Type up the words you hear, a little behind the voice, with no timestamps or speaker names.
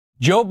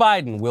Joe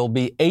Biden will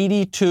be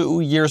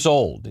 82 years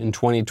old in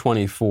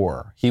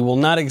 2024. He will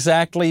not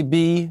exactly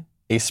be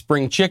a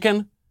spring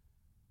chicken,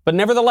 but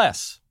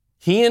nevertheless,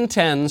 he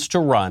intends to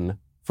run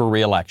for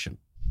re-election.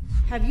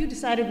 Have you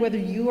decided whether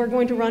you are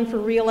going to run for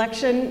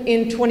re-election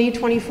in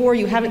 2024?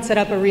 You haven't set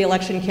up a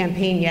re-election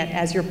campaign yet,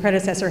 as your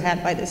predecessor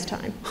had by this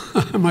time.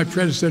 My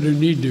predecessor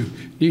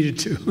needed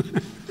to.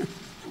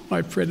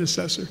 My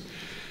predecessor.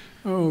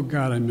 Oh,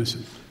 God, I miss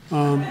him.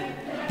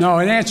 No,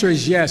 the answer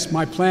is yes.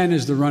 My plan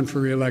is to run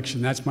for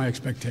re-election. That's my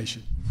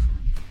expectation.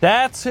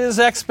 That's his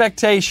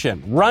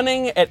expectation.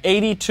 Running at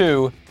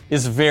 82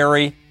 is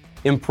very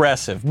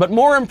impressive. But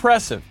more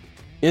impressive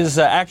is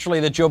actually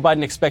that Joe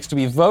Biden expects to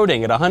be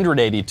voting at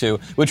 182,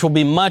 which will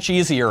be much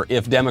easier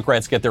if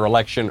Democrats get their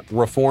election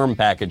reform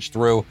package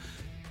through.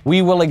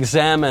 We will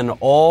examine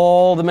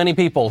all the many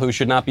people who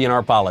should not be in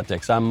our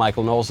politics. I'm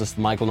Michael Knowles. This is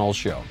The Michael Knowles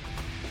Show.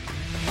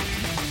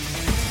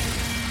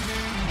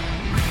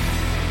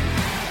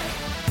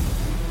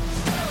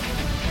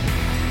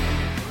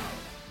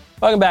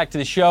 Welcome back to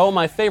the show.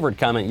 My favorite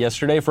comment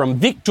yesterday from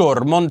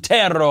Victor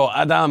Montero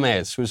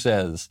Adames, who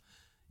says,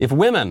 if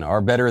women are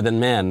better than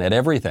men at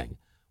everything,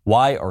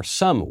 why are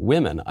some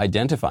women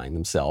identifying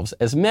themselves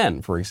as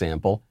men? For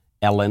example,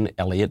 Ellen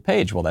Elliott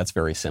Page. Well, that's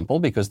very simple,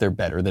 because they're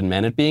better than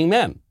men at being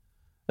men.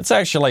 That's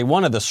actually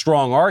one of the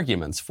strong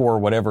arguments for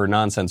whatever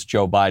nonsense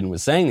Joe Biden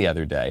was saying the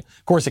other day.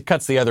 Of course, it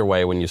cuts the other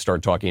way when you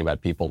start talking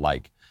about people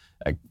like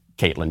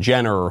Caitlyn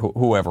Jenner or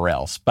whoever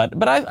else.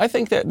 But I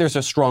think that there's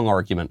a strong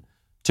argument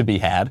to be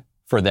had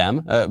for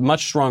them,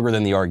 much stronger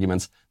than the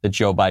arguments that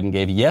Joe Biden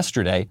gave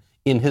yesterday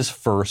in his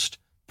first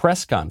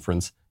press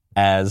conference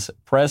as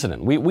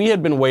president. We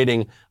had been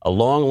waiting a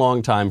long,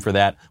 long time for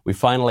that. We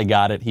finally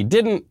got it. He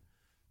didn't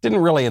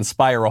really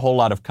inspire a whole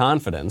lot of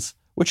confidence,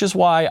 which is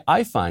why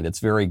I find it's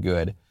very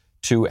good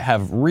to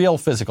have real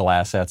physical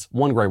assets.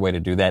 One great way to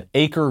do that,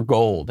 Acre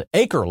Gold.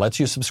 Acre lets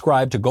you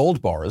subscribe to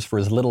gold bars for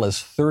as little as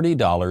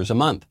 $30 a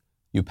month.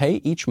 You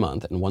pay each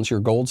month, and once your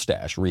gold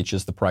stash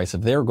reaches the price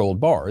of their gold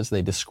bars,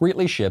 they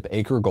discreetly ship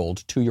Acre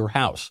Gold to your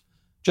house.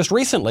 Just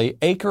recently,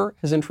 Acre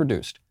has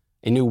introduced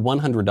a new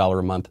 $100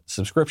 a month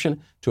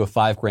subscription to a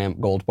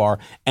 5-gram gold bar.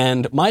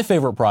 And my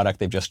favorite product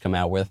they've just come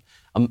out with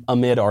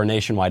amid our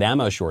nationwide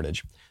ammo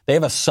shortage, they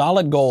have a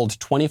solid gold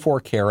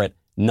 24-karat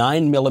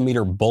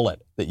 9mm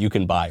bullet that you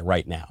can buy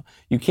right now.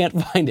 You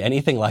can't find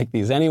anything like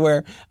these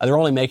anywhere. They're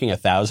only making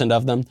 1,000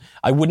 of them.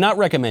 I would not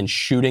recommend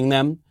shooting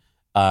them.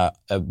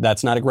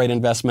 That's not a great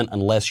investment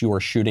unless you are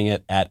shooting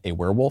it at a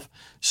werewolf.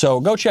 So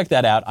go check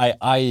that out.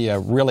 I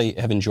really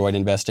have enjoyed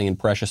investing in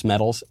precious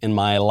metals in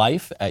my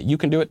life. You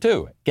can do it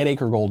too.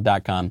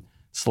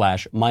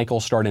 GetAcreGold.com/Michael.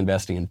 Start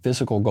investing in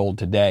physical gold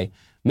today.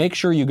 Make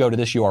sure you go to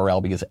this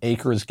URL because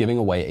Acre is giving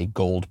away a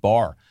gold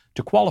bar.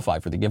 To qualify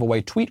for the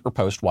giveaway, tweet or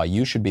post why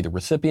you should be the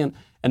recipient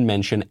and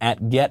mention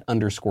at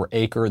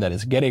 @get_Acre. That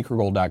is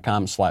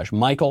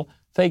GetAcreGold.com/Michael.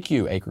 Thank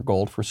you, Acre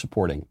Gold, for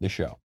supporting the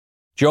show.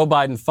 Joe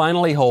Biden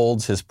finally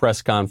holds his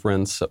press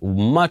conference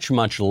much,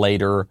 much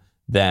later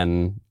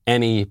than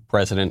any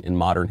president in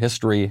modern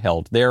history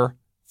held their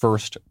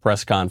first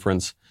press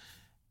conference.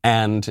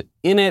 And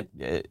in it,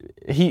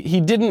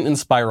 he didn't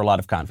inspire a lot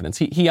of confidence.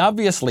 He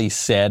obviously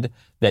said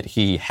that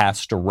he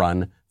has to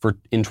run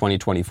in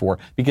 2024,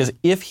 because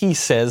if he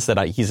says that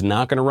he's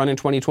not going to run in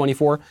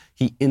 2024,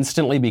 he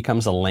instantly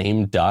becomes a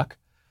lame duck.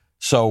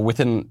 So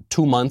within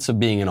 2 months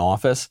of being in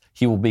office,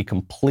 he will be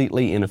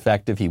completely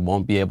ineffective. He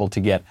won't be able to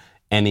get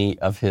any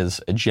of his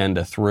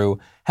agenda through.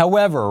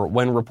 However,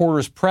 when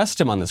reporters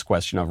pressed him on this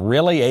question of,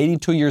 really,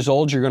 82 years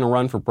old, you're going to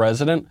run for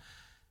president,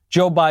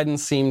 Joe Biden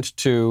seemed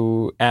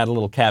to add a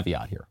little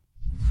caveat here.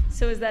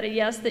 So is that a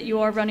yes, that you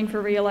are running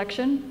for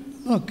re-election?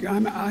 Look, I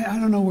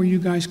don't know where you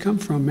guys come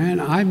from, man.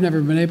 I've never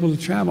been able to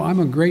travel.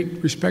 I'm a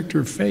great respecter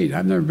of fate.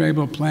 I've never been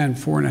able to plan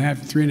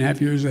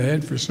 3.5 years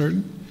ahead for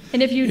certain.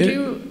 And if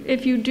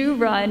you do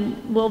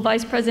run, will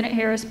Vice President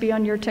Harris be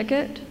on your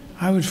ticket?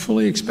 I would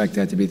fully expect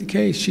that to be the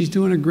case. She's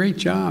doing a great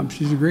job.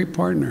 She's a great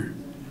partner.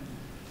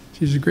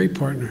 She's a great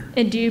partner.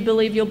 And do you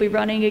believe you'll be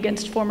running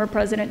against former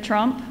President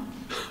Trump?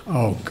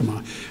 Oh, come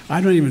on. I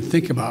don't even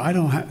think about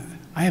it.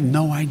 I have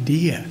no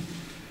idea.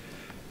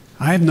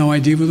 I have no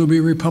idea whether there'll be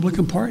a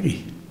Republican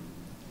Party.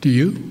 Do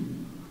you?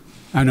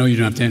 I know you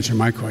don't have to answer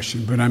my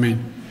question, but I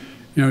mean,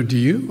 do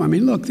you? I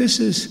mean, look, this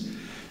is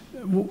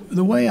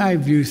the way I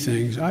view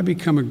things. I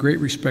become a great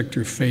respecter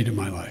of fate in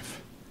my life.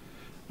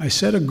 I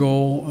set a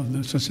goal of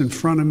that's in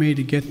front of me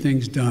to get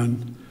things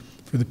done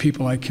for the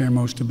people I care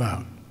most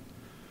about,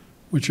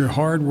 which are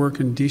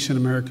hard-working, decent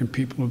American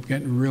people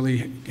who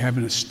really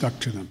having it stuck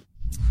to them.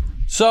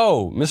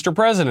 So, Mr.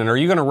 President, are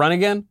you going to run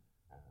again?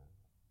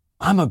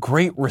 I'm a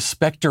great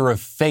respecter of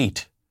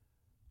fate.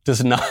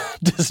 Does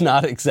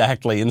not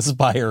exactly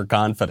inspire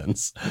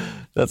confidence.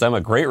 I'm a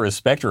great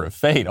respecter of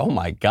fate. Oh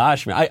my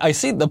gosh. I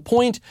see the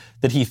point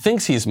that he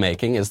thinks he's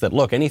making is that,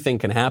 look, anything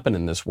can happen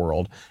in this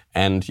world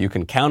and you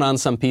can count on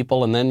some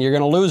people and then you're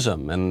going to lose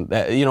them. And,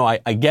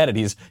 I get it.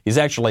 He's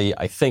actually,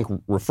 I think,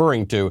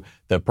 referring to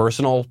the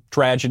personal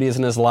tragedies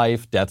in his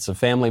life, deaths of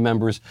family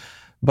members.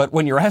 But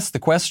when you're asked the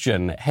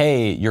question,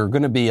 hey, you're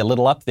going to be a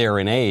little up there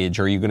in age,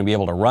 are you going to be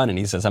able to run? And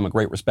he says, I'm a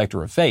great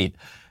respecter of fate.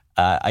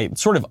 It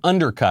sort of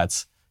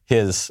undercuts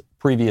his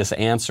previous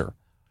answer.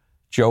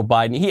 Joe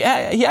Biden, he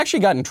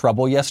actually got in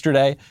trouble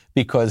yesterday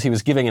because he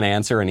was giving an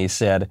answer and he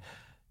said,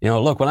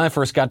 look, when I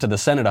first got to the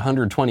Senate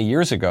 120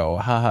 years ago,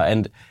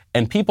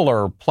 and people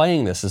are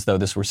playing this as though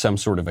this were some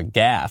sort of a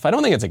gaffe. I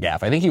don't think it's a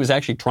gaffe. I think he was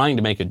actually trying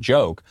to make a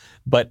joke,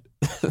 but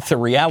the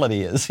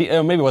reality is,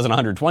 maybe it wasn't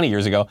 120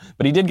 years ago,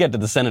 but he did get to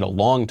the Senate a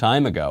long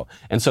time ago.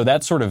 And so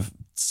that sort of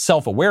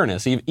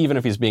self-awareness, even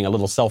if he's being a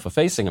little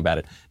self-effacing about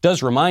it,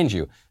 does remind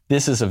you,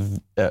 this is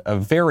a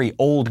very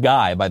old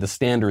guy by the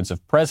standards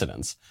of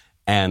presidents.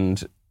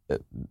 And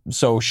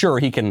so sure,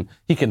 he can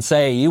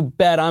say, you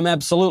bet I'm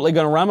absolutely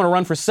going to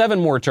run for 7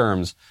 more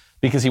terms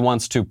because he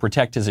wants to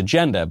protect his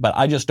agenda. But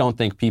I just don't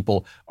think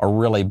people are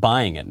really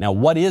buying it. Now,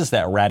 what is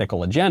that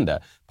radical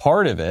agenda?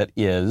 Part of it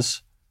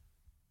is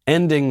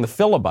ending the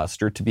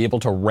filibuster to be able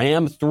to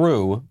ram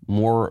through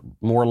more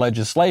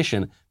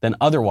legislation than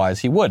otherwise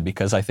he would,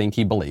 because I think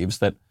he believes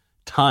that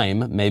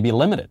time may be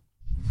limited.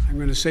 I'm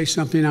going to say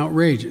something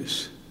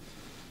outrageous.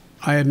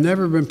 I have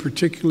never been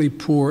particularly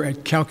poor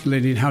at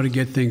calculating how to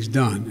get things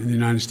done in the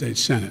United States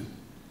Senate.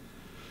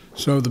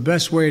 So the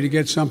best way to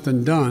get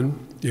something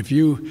done, if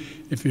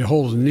it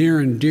holds near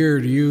and dear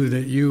to you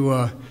that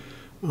you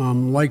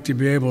like to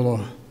be able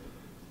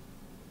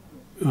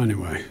to,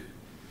 anyway,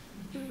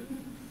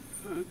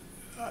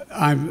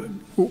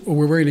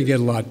 we're going to get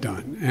a lot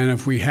done. And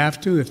if we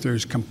have to, if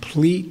there's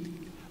complete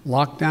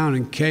lockdown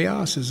and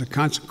chaos as a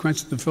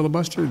consequence of the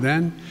filibuster,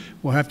 then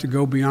we'll have to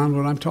go beyond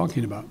what I'm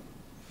talking about.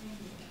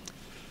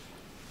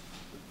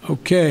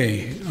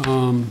 Okay,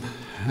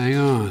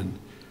 hang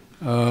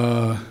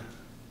on.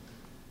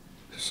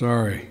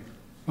 Sorry.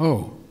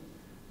 Oh,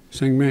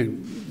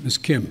 Miss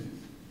Kim.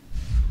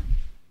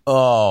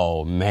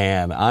 Oh,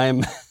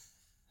 man,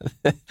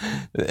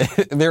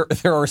 there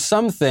are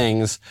some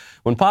things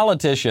when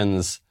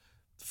politicians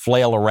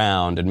flail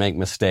around and make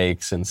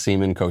mistakes and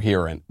seem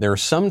incoherent. There are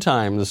some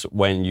times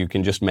when you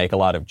can just make a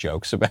lot of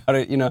jokes about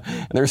it, and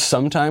there's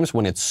sometimes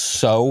when it's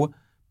so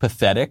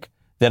pathetic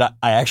that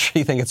I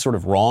actually think it's sort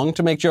of wrong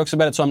to make jokes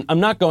about it. So I'm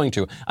not going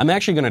to. I'm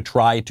actually going to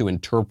try to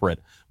interpret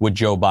what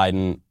Joe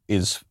Biden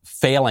is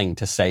failing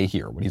to say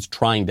here, what he's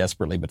trying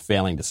desperately but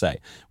failing to say,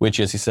 which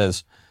is he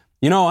says,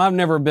 I'm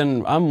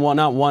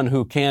not one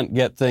who can't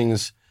get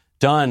things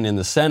done in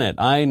the Senate.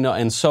 I know.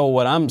 And so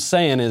what I'm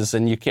saying is,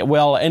 and you can't,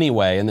 well,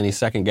 anyway, and then he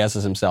second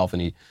guesses himself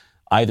and he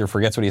either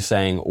forgets what he's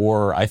saying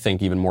or I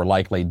think even more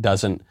likely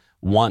doesn't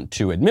want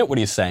to admit what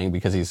he's saying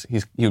because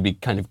he would be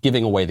kind of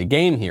giving away the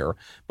game here.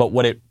 But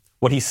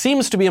what he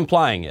seems to be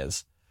implying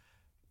is,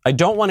 I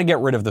don't want to get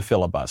rid of the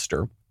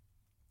filibuster,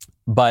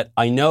 but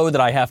I know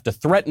that I have to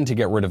threaten to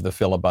get rid of the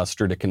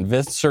filibuster to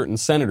convince certain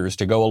senators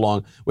to go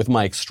along with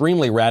my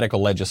extremely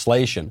radical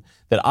legislation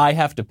that I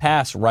have to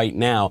pass right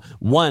now.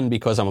 1,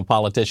 because I'm a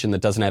politician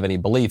that doesn't have any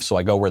beliefs, so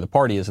I go where the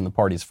party is and the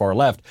party's far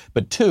left.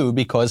 But 2,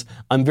 because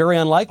I'm very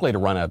unlikely to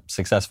run a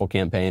successful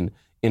campaign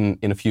in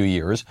a few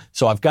years.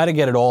 So I've got to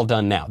get it all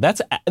done now.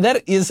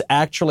 That is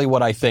actually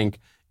what I think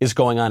is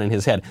going on in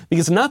his head.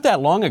 Because not that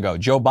long ago,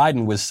 Joe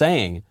Biden was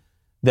saying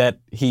that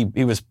he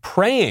was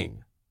praying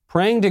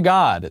to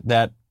God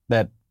that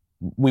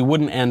we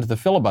wouldn't end the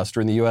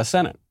filibuster in the U.S.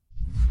 Senate.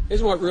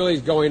 Here's what really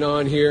is going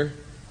on here.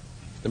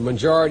 The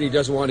majority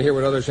doesn't want to hear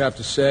what others have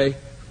to say,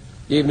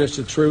 even if it's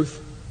the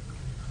truth.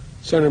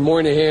 Senator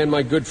Moynihan,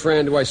 my good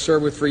friend who I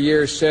served with for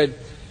years, said,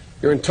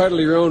 "You're entitled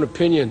to your own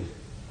opinion,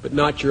 but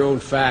not your own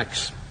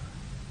facts."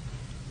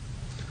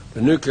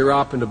 The nuclear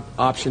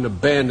option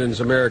abandons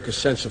America's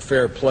sense of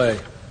fair play.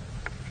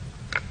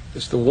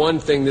 It's the one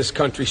thing this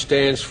country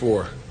stands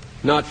for,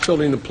 not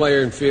tilting the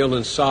playing field on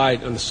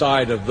the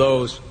side of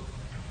those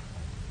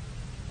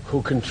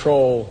who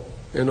control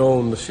and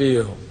own the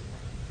field.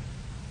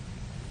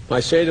 I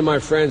say to my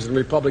friends on the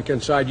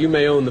Republican side, you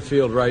may own the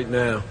field right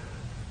now,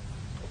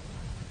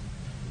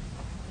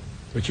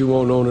 but you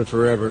won't own it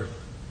forever.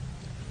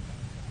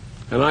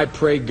 And I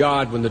pray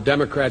God when the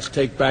Democrats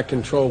take back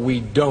control, we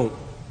don't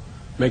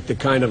make the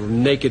kind of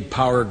naked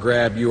power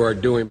grab you are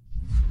doing.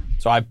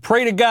 So I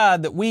pray to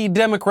God that we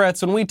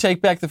Democrats, when we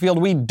take back the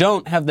field, we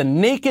don't have the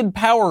naked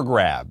power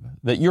grab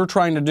that you're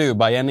trying to do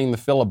by ending the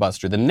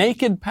filibuster. The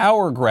naked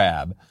power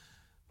grab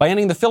by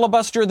ending the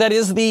filibuster that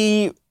is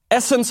the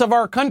essence of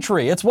our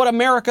country. It's what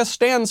America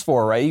stands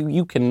for, right?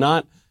 You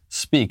cannot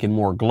speak in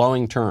more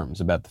glowing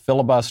terms about the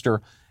filibuster,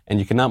 and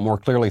you cannot more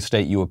clearly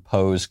state you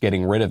oppose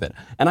getting rid of it.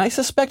 And I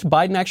suspect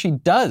Biden actually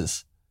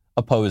does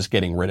oppose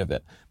getting rid of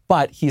it.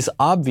 But he's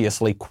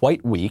obviously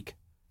quite weak.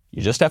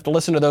 You just have to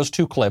listen to those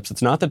 2 clips.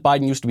 It's not that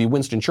Biden used to be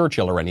Winston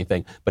Churchill or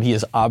anything, but he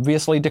has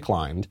obviously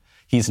declined.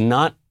 He's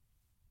not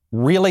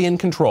really in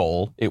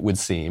control, it would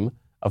seem,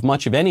 of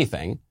much of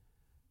anything.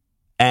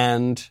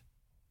 And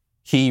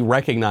he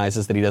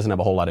recognizes that he doesn't have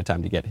a whole lot of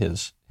time to get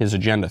his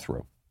agenda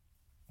through.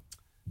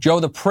 Joe,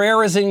 the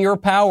prayer is in your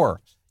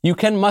power. You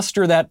can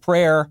muster that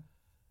prayer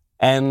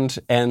and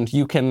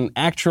you can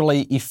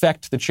actually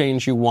effect the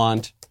change you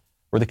want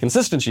or the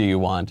consistency you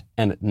want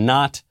and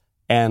not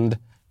and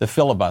the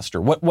filibuster.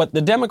 What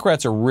the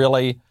Democrats are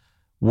really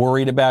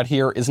worried about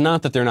here is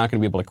not that they're not going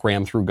to be able to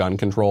cram through gun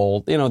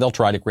control. You know, they'll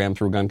try to cram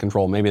through gun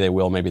control. Maybe they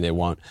will, maybe they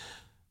won't.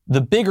 The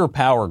bigger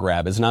power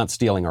grab is not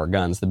stealing our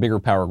guns. The bigger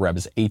power grab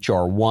is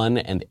H.R. 1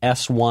 and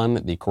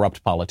S1, the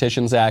Corrupt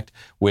Politicians Act,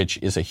 which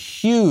is a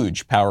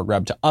huge power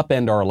grab to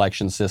upend our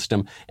election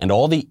system and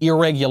all the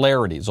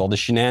irregularities, all the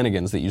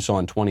shenanigans that you saw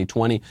in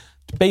 2020,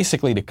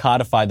 basically to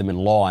codify them in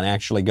law and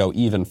actually go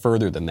even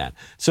further than that.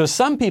 So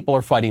some people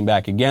are fighting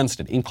back against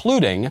it,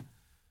 including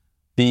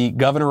the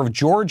governor of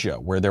Georgia,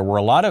 where there were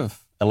a lot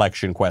of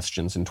election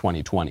questions in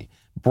 2020.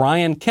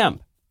 Brian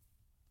Kemp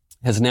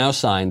has now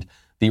signed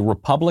the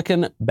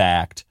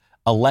Republican-backed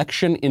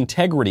Election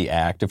Integrity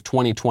Act of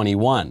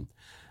 2021.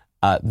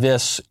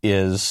 This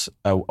is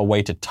a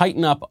way to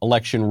tighten up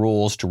election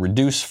rules, to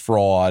reduce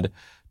fraud,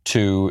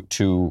 to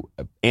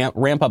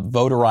ramp up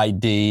voter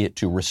ID,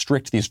 to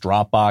restrict these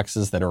drop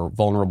boxes that are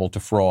vulnerable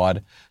to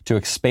fraud, to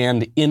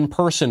expand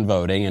in-person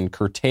voting and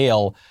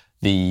curtail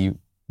the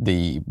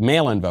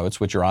mail-in votes,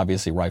 which are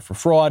obviously rife for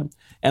fraud,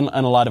 and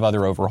a lot of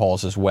other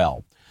overhauls as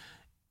well.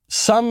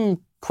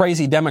 Some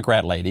crazy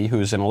Democrat lady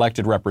who's an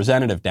elected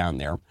representative down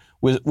there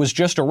was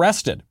just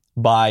arrested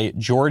by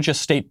Georgia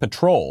State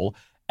Patrol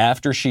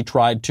after she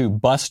tried to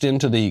bust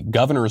into the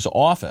governor's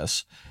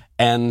office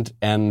and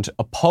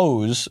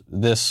oppose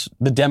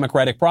the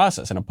democratic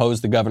process and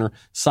oppose the governor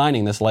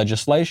signing this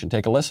legislation.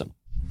 Take a listen.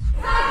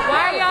 Why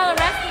are y'all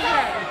arresting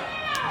her?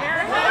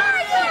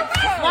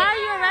 Why are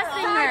you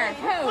arresting her?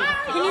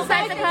 Who? Can you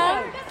cite the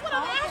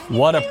code?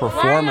 What a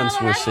performance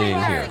we're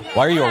seeing here.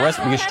 Why are you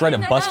arrested? Because she tried to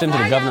bust into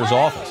the governor's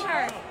office.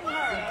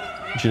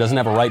 She doesn't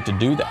have a right to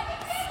do that.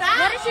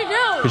 What did she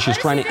do? Because she's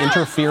trying to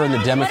interfere in the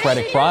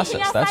democratic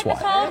process. That's why.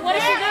 What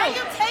did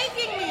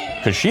she do?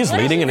 Because she's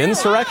leading an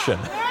insurrection.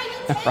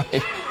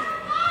 Right?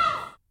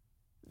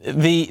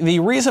 The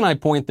reason I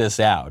point this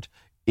out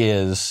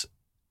is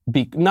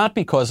not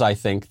because I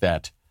think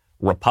that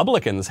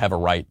Republicans have a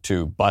right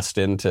to bust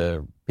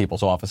into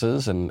people's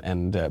offices,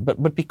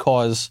 but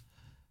because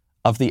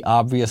of the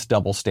obvious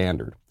double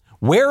standard.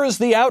 Where is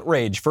the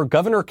outrage for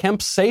Governor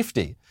Kemp's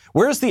safety?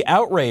 Where's the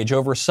outrage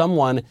over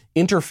someone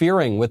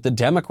interfering with the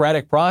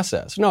democratic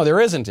process? No,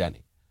 there isn't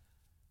any.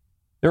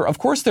 Of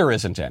course there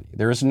isn't any.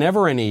 There is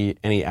never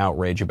any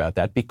outrage about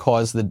that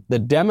because the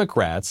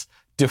Democrats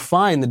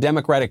define the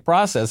democratic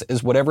process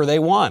as whatever they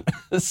want.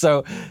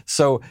 So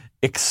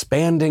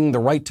expanding the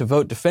right to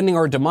vote, defending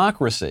our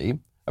democracy,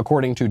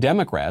 according to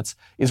Democrats,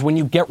 is when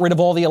you get rid of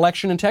all the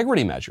election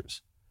integrity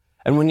measures.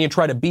 And when you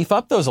try to beef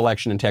up those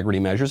election integrity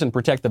measures and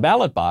protect the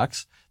ballot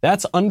box,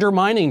 that's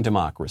undermining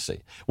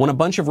democracy. When a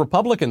bunch of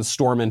Republicans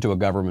storm into a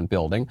government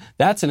building,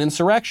 that's an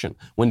insurrection.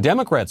 When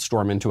Democrats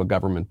storm into a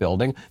government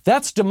building,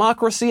 that's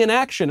democracy in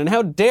action. And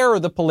how dare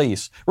the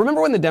police?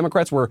 Remember when the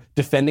Democrats were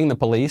defending the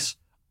police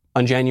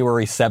on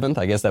January 7th?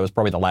 I guess that was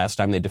probably the last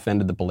time they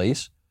defended the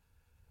police.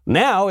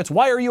 Now it's,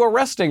 why are you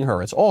arresting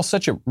her? It's all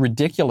such a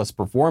ridiculous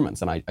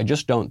performance. And I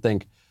just don't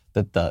think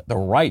that the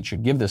right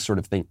should give this sort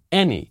of thing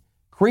any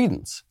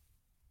credence.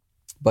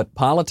 But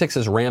politics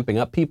is ramping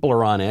up. People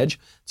are on edge.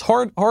 It's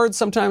hard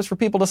sometimes for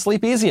people to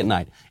sleep easy at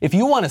night. If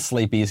you want to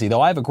sleep easy,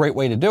 though, I have a great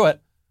way to do it.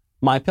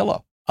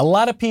 MyPillow. A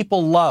lot of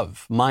people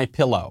love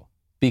MyPillow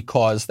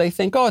because they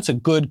think, oh, it's a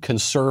good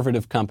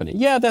conservative company.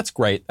 Yeah, that's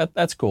great.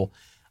 That's cool.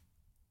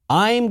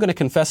 I'm going to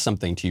confess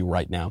something to you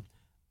right now.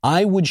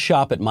 I would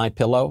shop at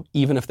MyPillow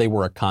even if they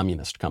were a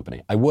communist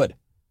company. I would,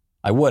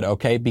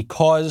 okay?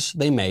 Because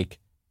they make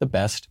the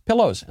best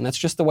pillows. And that's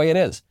just the way it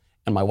is.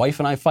 And my wife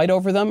and I fight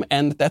over them,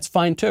 and that's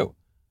fine too.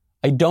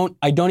 I don't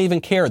even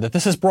care that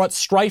this has brought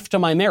strife to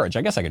my marriage.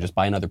 I guess I could just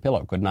buy another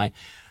pillow, couldn't I?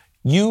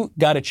 You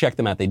got to check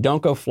them out. They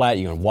don't go flat.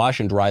 You can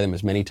wash and dry them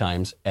as many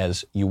times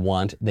as you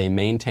want. They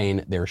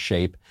maintain their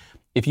shape.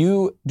 If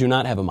you do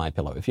not have a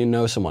MyPillow, if you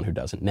know someone who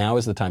doesn't, now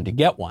is the time to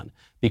get one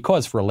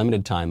because for a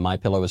limited time,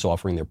 MyPillow is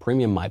offering their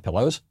premium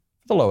MyPillows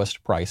for the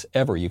lowest price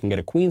ever. You can get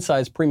a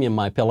queen-size premium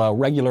MyPillow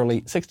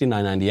regularly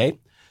 $69.98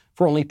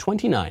 for only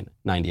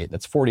 $29.98.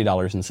 That's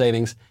 $40 in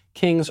savings.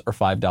 Kings are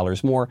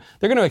 $5 more.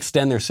 They're going to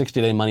extend their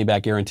 60-day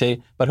money-back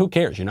guarantee, but who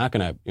cares? You're not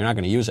going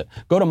to use it.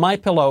 Go to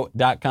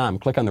MyPillow.com.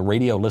 Click on the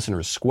Radio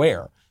Listeners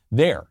Square.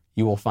 There,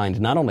 you will find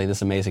not only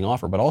this amazing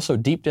offer, but also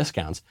deep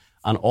discounts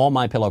on all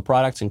MyPillow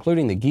products,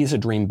 including the Giza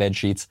Dream bed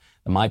sheets,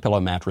 the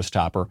MyPillow mattress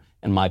topper,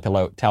 and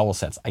MyPillow towel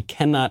sets. I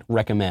cannot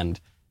recommend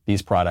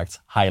these products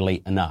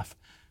highly enough.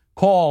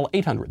 Call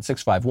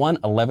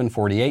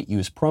 800-651-1148.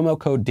 Use promo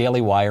code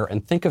DailyWire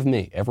and think of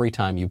me every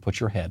time you put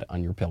your head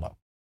on your pillow.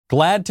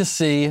 Glad to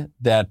see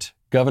that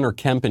Governor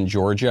Kemp in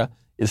Georgia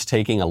is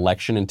taking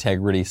election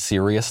integrity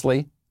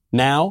seriously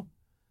now.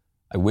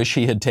 I wish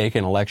he had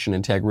taken election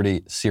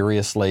integrity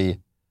seriously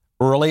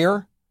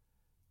earlier.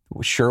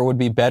 Sure would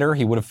be better.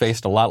 He would have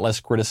faced a lot less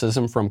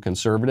criticism from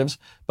conservatives,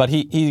 but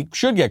he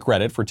should get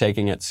credit for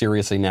taking it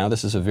seriously now.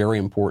 This is a very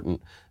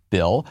important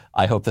bill.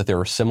 I hope that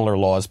there are similar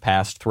laws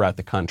passed throughout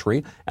the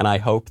country, and I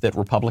hope that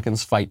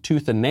Republicans fight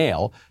tooth and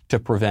nail to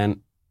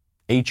prevent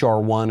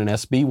H.R. 1 and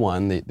SB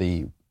 1,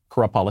 the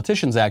Corrupt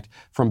Politicians Act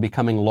from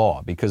becoming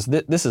law, because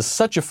this is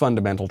such a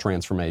fundamental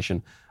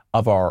transformation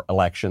of our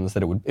elections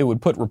that it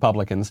would put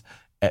Republicans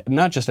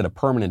not just at a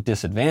permanent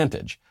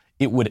disadvantage,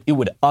 it would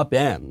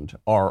upend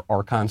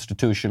our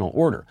constitutional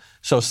order.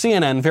 So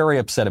CNN very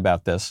upset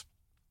about this.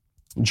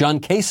 John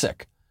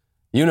Kasich,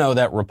 you know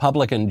that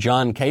Republican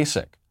John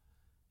Kasich,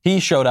 he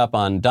showed up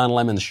on Don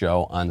Lemon's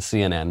show on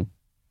CNN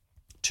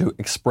to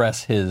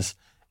express his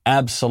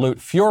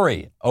absolute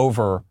fury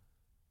over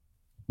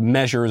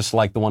measures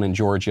like the one in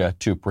Georgia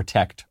to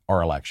protect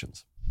our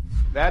elections.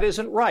 That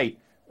isn't right.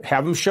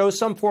 Have them show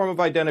some form of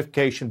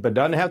identification, but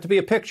doesn't have to be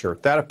a picture.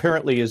 That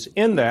apparently is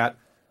in that,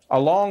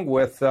 along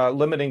with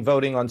limiting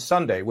voting on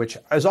Sunday, which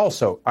is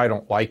also, I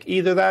don't like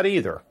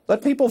either.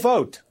 Let people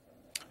vote.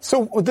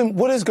 So then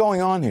what is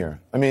going on here?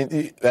 I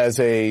mean,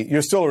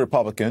 you're still a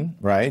Republican,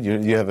 right?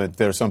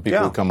 There are some people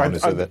who come on to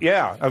say that.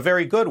 Yeah, a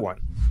very good one.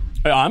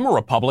 I'm a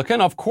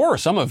Republican, of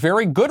course. I'm a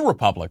very good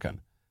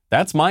Republican.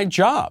 That's my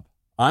job.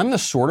 I'm the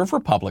sort of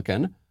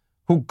Republican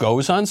who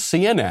goes on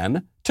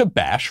CNN to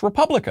bash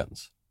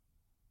Republicans.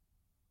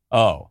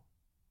 Oh.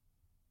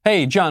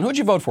 Hey, John, who'd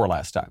you vote for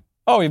last time?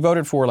 Oh, you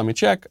voted for, let me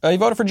check. You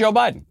voted for Joe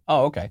Biden.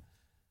 Oh, okay.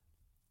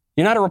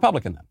 You're not a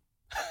Republican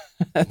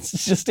then.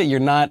 That's just it. You're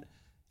not,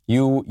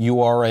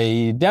 you are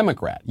a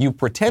Democrat. You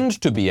pretend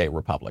to be a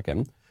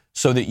Republican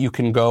so that you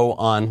can go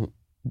on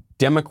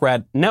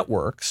Democrat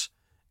networks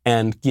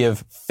and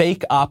give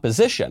fake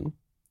opposition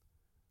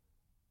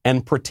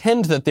and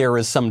pretend that there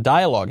is some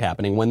dialogue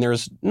happening when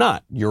there's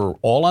not. You're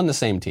all on the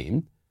same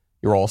team.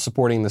 You're all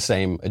supporting the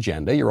same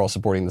agenda. You're all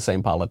supporting the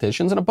same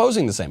politicians and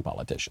opposing the same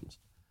politicians.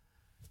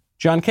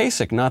 John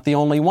Kasich, not the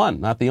only one,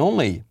 not the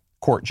only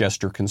court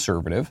jester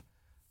conservative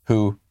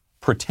who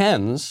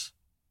pretends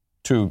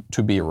to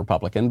be a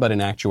Republican, but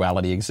in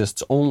actuality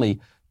exists only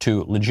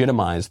to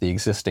legitimize the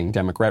existing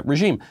Democrat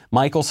regime.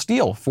 Michael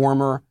Steele,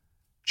 former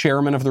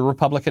chairman of the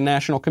Republican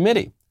National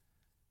Committee.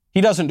 He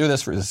doesn't do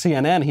this for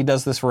CNN. He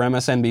does this for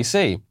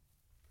MSNBC.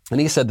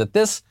 And he said that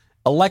this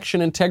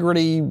election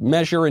integrity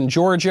measure in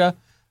Georgia,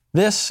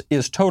 this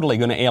is totally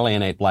going to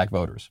alienate black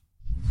voters.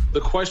 The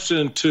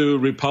question to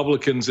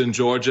Republicans in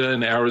Georgia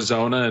and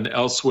Arizona and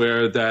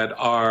elsewhere that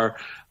are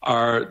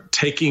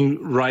taking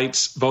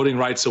voting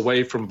rights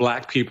away from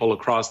black people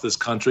across this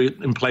country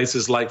in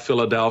places like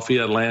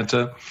Philadelphia,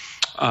 Atlanta,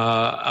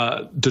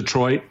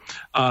 Detroit.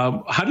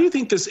 How do you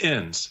think this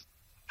ends?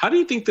 How do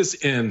you think this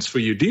ends for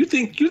you? Do you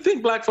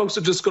think black folks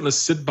are just going to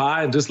sit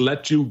by and just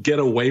let you get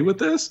away with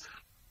this?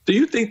 Do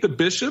you think the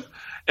bishop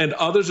and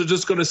others are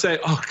just going to say,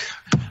 oh,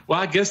 well,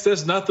 I guess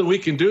there's nothing we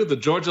can do. The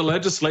Georgia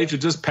legislature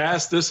just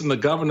passed this and the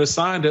governor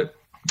signed it.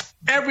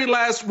 Every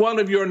last one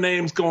of your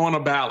names go on a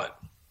ballot.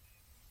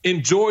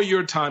 Enjoy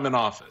your time in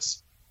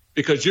office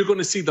because you're going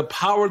to see the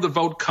power of the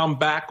vote come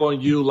back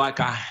on you like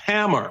a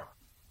hammer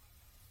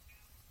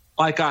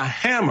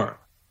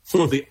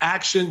for the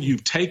action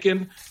you've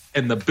taken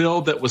and the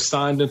bill that was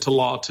signed into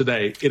law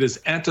today. It is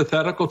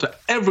antithetical to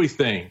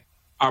everything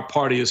our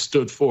party has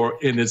stood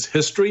for in its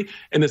history,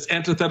 and it's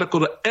antithetical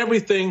to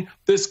everything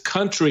this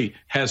country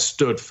has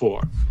stood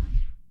for.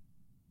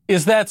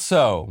 Is that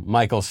so,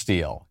 Michael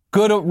Steele?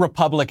 Good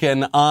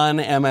Republican on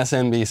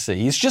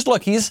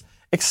MSNBC. He's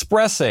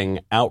expressing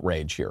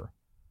outrage here.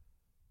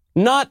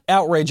 Not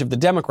outrage of the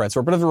Democrats,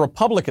 but of the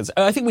Republicans.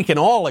 I think we can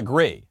all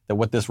agree that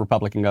what this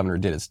Republican governor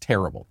did is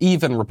terrible.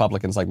 Even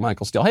Republicans like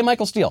Michael Steele. Hey,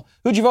 Michael Steele,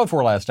 who'd you vote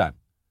for last time?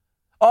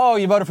 Oh,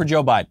 you voted for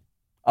Joe Biden.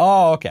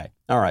 Oh, okay.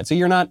 All right. So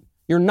you're not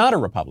a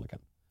Republican.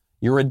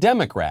 You're a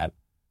Democrat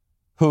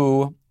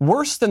who,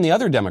 worse than the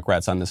other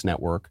Democrats on this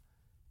network,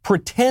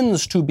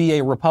 pretends to be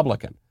a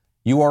Republican.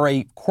 You are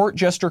a court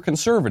jester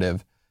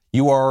conservative.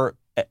 You are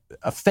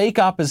a fake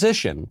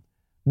opposition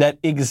that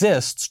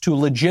exists to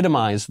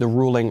legitimize the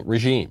ruling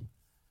regime.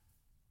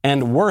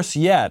 And worse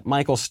yet,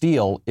 Michael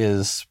Steele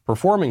is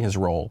performing his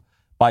role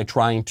by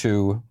trying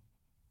to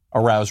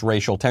arouse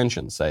racial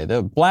tension. Say,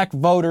 the black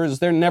voters,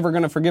 they're never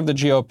going to forgive the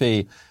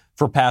GOP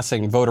for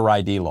passing voter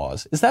ID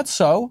laws. Is that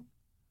so?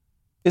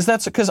 Is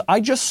that so? Because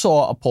I just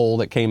saw a poll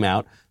that came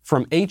out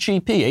from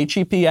HEP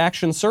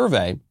Action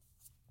Survey,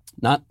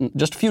 not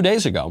just a few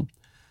days ago,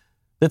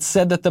 that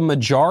said that the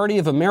majority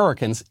of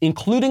Americans,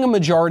 including a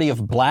majority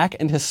of black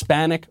and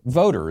Hispanic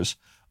voters,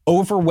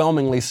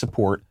 overwhelmingly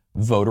support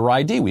voter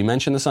ID. We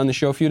mentioned this on the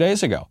show a few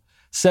days ago.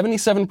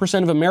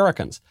 77% of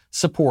Americans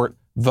support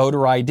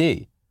voter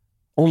ID.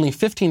 Only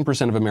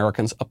 15% of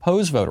Americans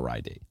oppose voter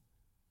ID.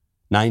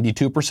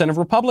 92% of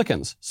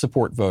Republicans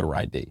support voter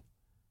ID.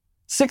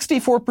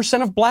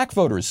 64% of black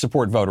voters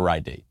support voter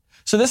ID.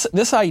 So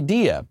this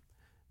idea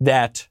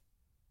that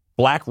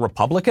black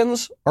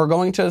Republicans are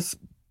going to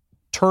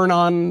turn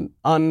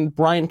on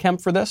Brian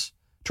Kemp for this,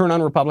 turn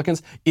on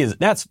Republicans,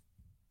 that's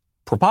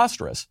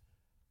preposterous.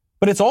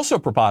 But it's also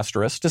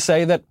preposterous to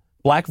say that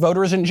black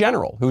voters in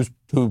general,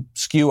 who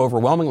skew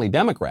overwhelmingly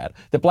Democrat,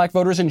 that black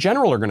voters in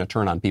general are going to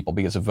turn on people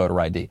because of voter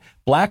ID.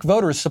 Black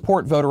voters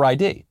support voter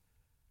ID.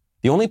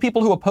 The only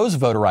people who oppose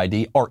voter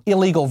ID are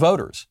illegal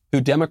voters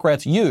who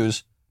Democrats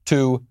use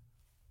to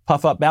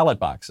puff up ballot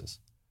boxes.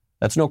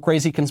 That's no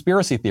crazy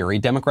conspiracy theory.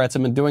 Democrats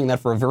have been doing that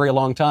for a very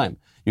long time.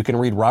 You can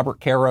read Robert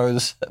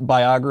Caro's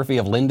biography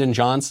of Lyndon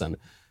Johnson,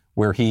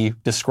 where he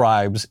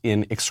describes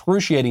in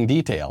excruciating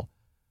detail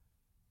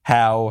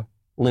how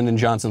Lyndon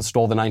Johnson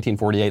stole the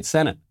 1948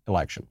 Senate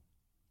election.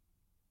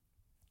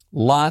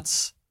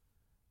 Lots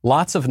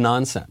of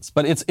nonsense.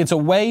 But it's a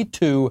way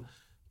to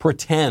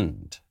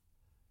pretend,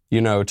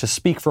 to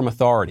speak from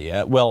authority.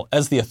 Well,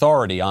 as the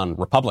authority on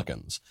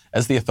Republicans,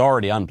 as the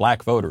authority on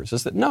black voters,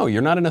 is that no,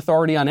 you're not an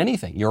authority on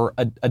anything. You're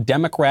a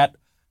Democrat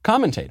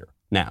commentator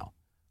now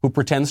who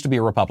pretends to be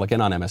a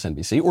Republican on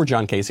MSNBC, or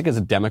John Kasich is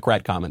a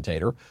Democrat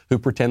commentator who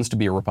pretends to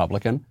be a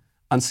Republican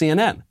on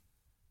CNN.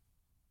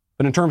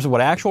 But in terms of what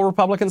actual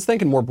Republicans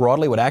think, and more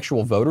broadly what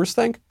actual voters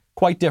think,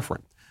 quite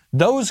different.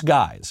 Those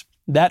guys,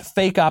 that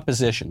fake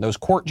opposition, those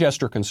court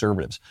jester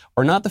conservatives,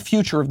 are not the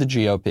future of the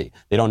GOP.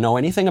 They don't know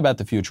anything about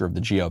the future of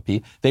the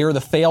GOP. They are the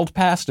failed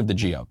past of the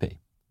GOP.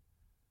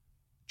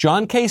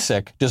 John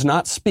Kasich does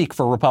not speak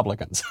for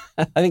Republicans.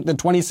 I think the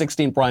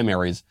 2016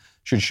 primaries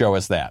should show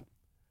us that.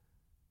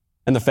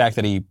 And the fact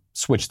that he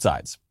switched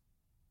sides.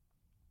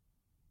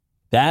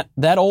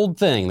 That old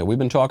thing that we've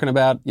been talking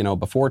about,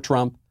 before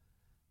Trump,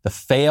 the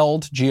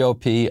failed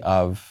GOP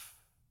of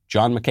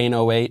John McCain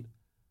 08,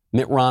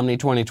 Mitt Romney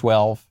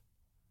 2012,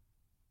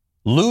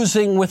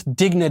 losing with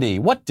dignity.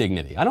 What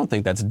dignity? I don't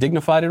think that's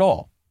dignified at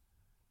all.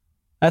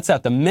 That's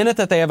out. The minute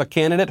that they have a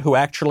candidate who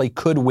actually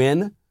could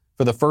win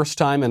for the first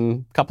time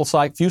in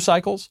few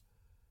cycles,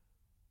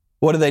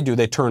 what do?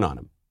 They turn on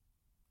him.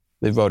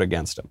 They vote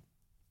against him.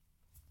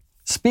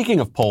 Speaking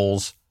of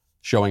polls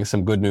showing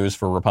some good news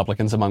for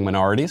Republicans among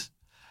minorities,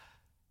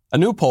 a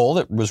new poll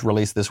that was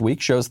released this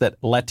week shows that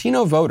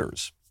Latino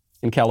voters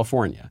in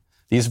California,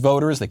 these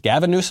voters that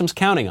Gavin Newsom's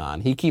counting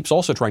on, he keeps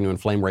also trying to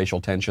inflame racial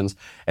tensions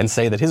and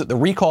say that the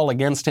recall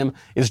against him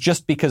is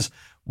just because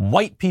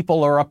white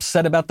people are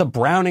upset about the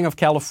browning of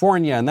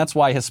California, and that's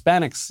why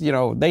Hispanics,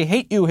 they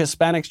hate you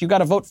Hispanics, you got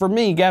to vote for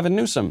me, Gavin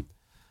Newsom.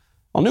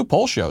 Well, new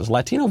poll shows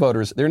Latino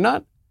voters, they're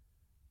not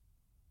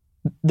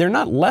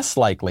less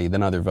likely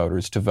than other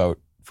voters to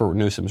vote for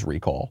Newsom's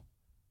recall.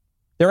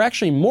 They're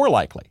actually more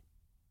likely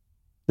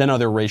than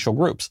other racial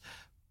groups.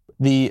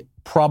 The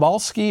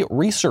Probalski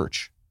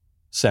Research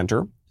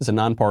Center is a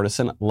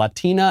nonpartisan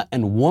Latina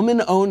and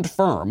woman-owned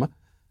firm,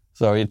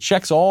 so it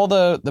checks all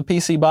the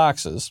PC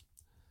boxes.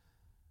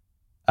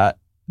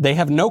 They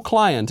have no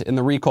client in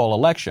the recall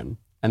election,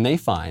 and they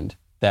find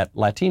that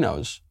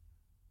Latinos,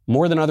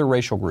 more than other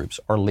racial groups,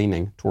 are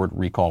leaning toward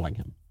recalling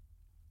him.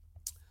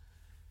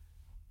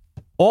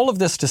 All of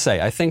this to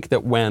say, I think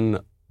that when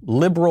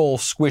liberal,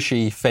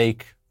 squishy,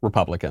 fake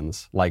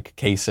Republicans like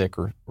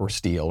Kasich or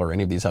Steele or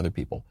any of these other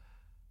people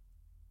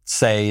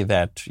say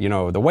that,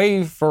 the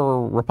way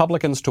for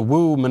Republicans to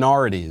woo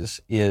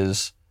minorities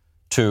is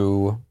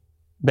to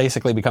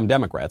basically become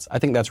Democrats, I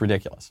think that's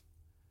ridiculous.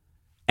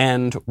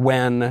 And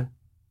when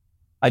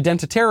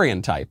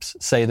identitarian types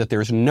say that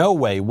there's no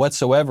way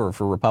whatsoever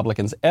for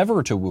Republicans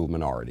ever to woo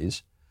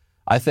minorities,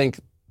 I think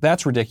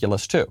that's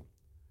ridiculous too.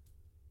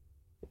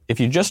 If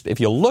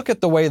you look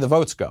at the way the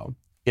votes go,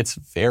 it's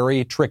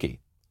very tricky.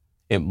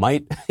 It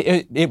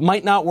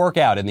might not work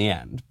out in the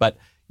end, but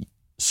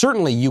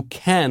certainly you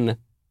can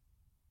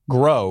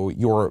grow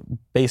your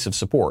base of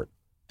support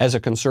as a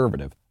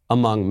conservative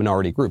among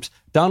minority groups.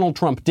 Donald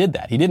Trump did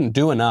that. He didn't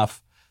do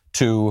enough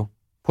to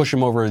push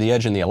him over the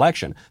edge in the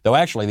election, though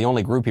actually the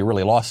only group he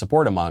really lost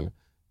support among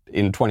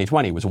in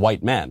 2020 was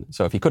white men.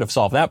 So if he could have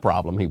solved that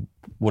problem, he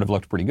would have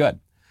looked pretty good.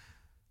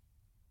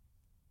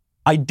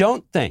 I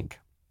don't think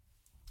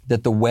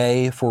that the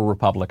way for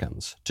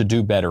Republicans to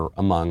do better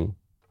among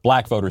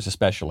black voters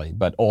especially,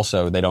 but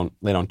also they don't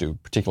do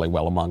particularly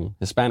well among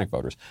Hispanic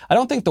voters. I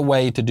don't think the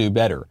way to do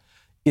better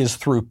is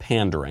through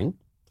pandering.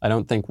 I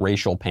don't think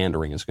racial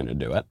pandering is going to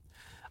do it.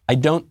 I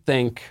don't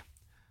think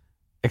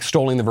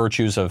extolling the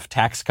virtues of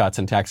tax cuts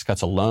and tax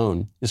cuts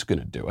alone is going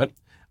to do it.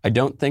 I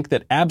don't think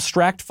that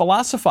abstract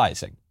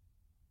philosophizing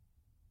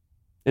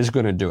is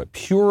going to do it.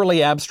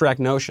 Purely abstract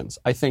notions.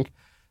 I think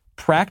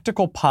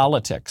practical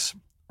politics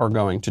are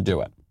going to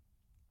do it.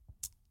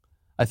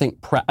 I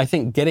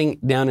think getting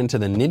down into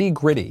the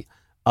nitty-gritty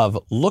of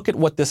look at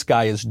what this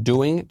guy is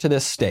doing to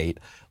this state,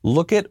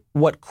 look at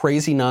what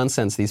crazy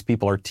nonsense these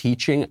people are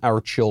teaching our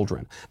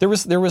children. There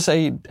was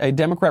a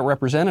Democrat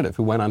representative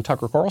who went on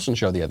Tucker Carlson's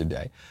show the other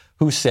day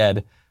who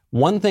said,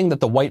 one thing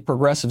that the white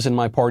progressives in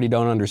my party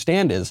don't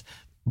understand is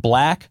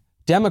black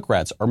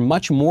Democrats are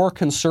much more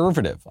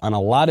conservative on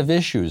a lot of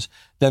issues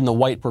than the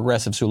white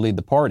progressives who lead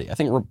the party. I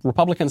think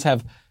Republicans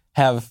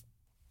have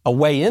a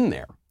way in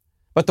there.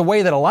 But the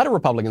way that a lot of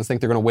Republicans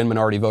think they're going to win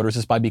minority voters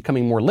is by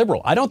becoming more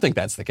liberal. I don't think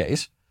that's the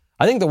case.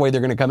 I think the way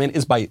they're going to come in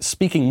is by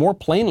speaking more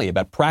plainly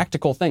about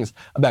practical things,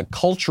 about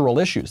cultural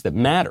issues that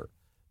matter.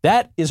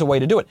 That is a way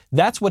to do it.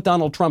 That's what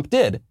Donald Trump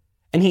did,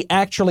 and he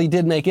actually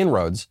did make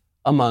inroads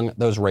among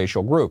those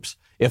racial groups.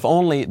 If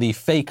only the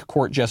fake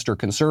court jester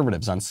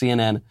conservatives on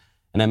CNN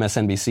and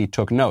MSNBC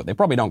took note. They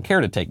probably don't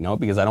care to take note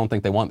because I don't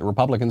think they want the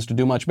Republicans to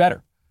do much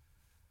better.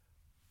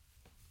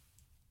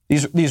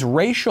 These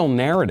racial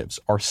narratives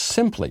are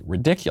simply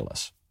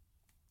ridiculous.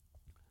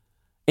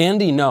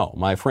 Andy Ngo,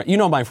 my friend, you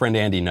know my friend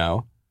Andy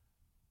Ngo,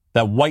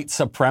 the white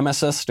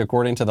supremacist,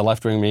 according to the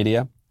left-wing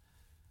media.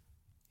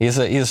 He's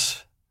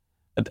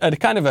a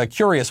kind of a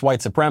curious white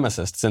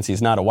supremacist since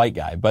he's not a white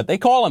guy, but they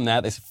call him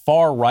that. They say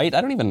far right.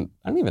 I don't even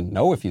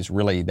know if he's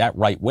really that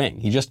right wing.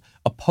 He just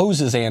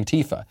opposes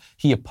Antifa.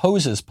 He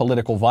opposes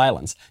political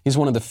violence. He's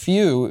one of the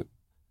few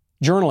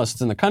journalists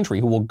in the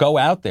country who will go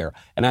out there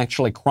and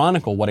actually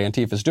chronicle what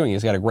Antifa is doing.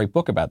 He's got a great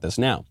book about this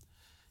now.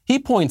 He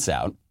points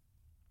out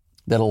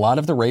that a lot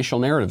of the racial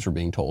narratives we're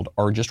being told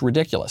are just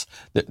ridiculous.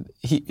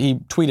 He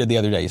tweeted the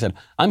other day, he said,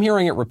 "I'm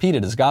hearing it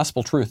repeated as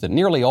gospel truth that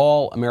nearly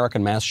all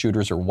American mass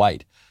shooters are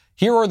white.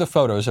 Here are the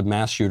photos of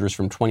mass shooters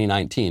from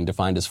 2019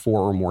 defined as 4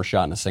 or more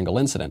shot in a single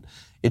incident.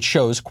 It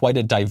shows quite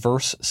a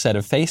diverse set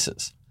of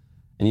faces."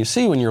 And you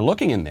see when you're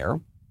looking in there,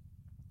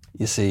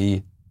 you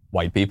see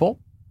white people,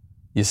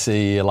 you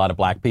see a lot of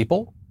black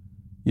people,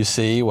 you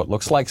see what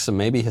looks like some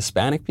maybe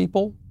Hispanic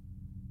people,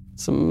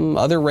 some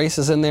other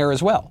races in there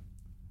as well.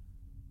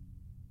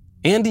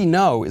 Andy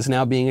Ngo is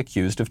now being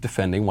accused of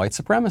defending white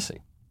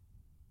supremacy.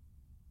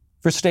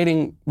 For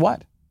stating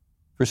what?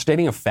 For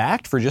stating a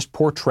fact? For just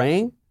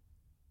portraying?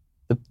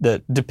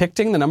 The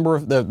depicting the number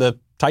of the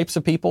types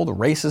of people, the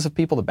races of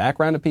people, the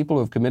background of people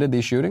who have committed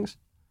these shootings?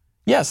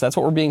 Yes, that's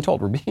what we're being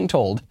told. We're being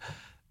told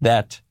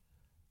that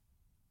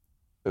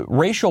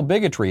racial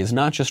bigotry is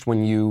not just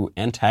when you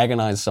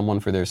antagonize someone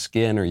for their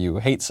skin or you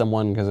hate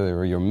someone because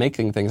you're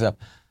making things up.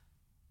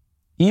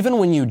 Even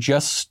when you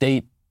just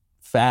state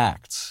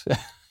facts,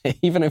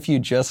 even if you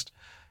just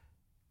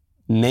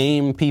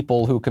name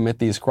people who commit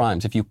these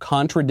crimes, if you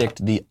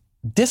contradict the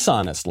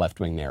dishonest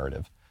left-wing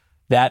narrative,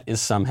 that is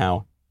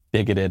somehow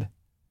bigoted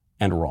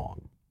and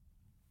wrong.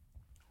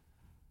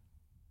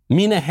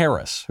 Mina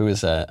Harris, who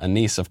is a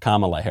niece of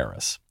Kamala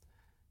Harris,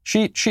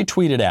 she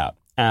tweeted out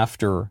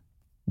after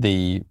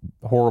the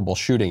horrible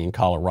shooting in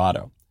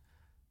Colorado.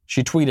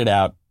 She tweeted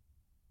out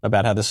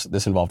about how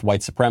this involved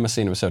white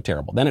supremacy and it was so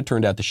terrible. Then it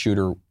turned out the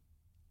shooter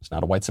was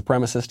not a white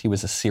supremacist. He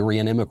was a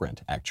Syrian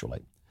immigrant,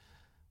 actually.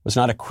 Was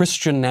not a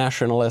Christian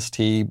nationalist.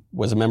 He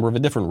was a member of a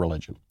different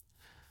religion.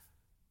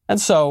 And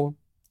so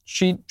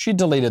she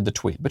deleted the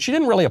tweet, but she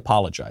didn't really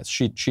apologize.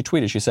 She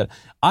tweeted, she said,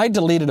 "I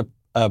deleted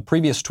a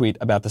previous tweet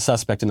about the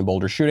suspect in the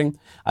Boulder shooting.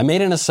 I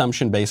made an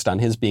assumption based on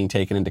his being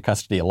taken into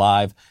custody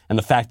alive and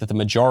the fact that the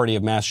majority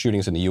of mass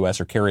shootings in the U.S.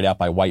 are carried out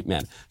by white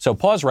men." So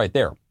pause right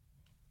there.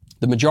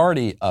 The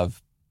majority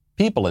of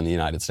people in the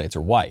United States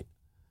are white.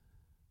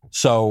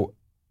 So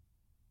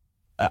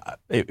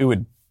it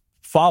would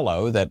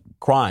follow that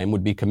crime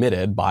would be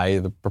committed by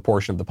the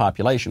proportion of the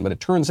population. But it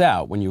turns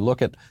out when you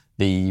look at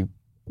the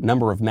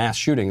number of mass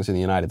shootings in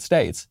the United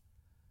States,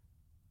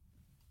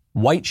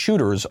 white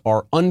shooters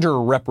are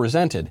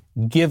underrepresented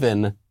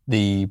given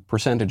the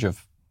percentage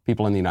of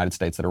people in the United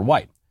States that are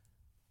white.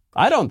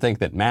 I don't think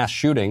that mass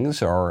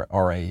shootings are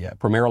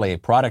primarily a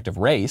product of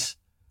race,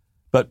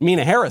 but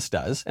Mina Harris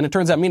does. And it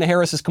turns out Mina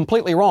Harris is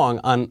completely wrong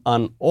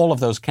on all of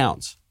those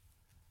counts.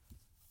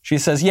 She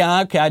says,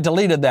 yeah, okay, I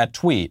deleted that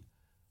tweet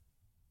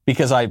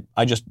because I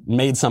just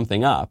made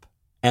something up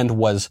and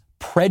was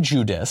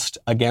prejudiced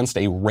against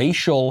a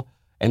racial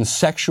and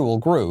sexual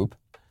group.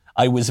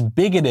 I was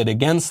bigoted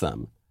against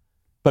them,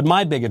 but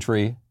my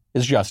bigotry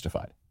is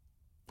justified.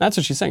 That's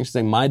what she's saying. She's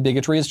saying my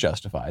bigotry is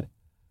justified.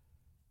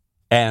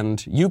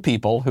 And you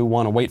people who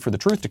want to wait for the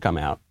truth to come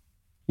out,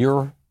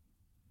 you're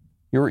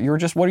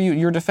just, what are you?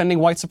 You're defending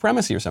white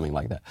supremacy or something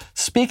like that.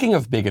 Speaking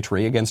of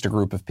bigotry against a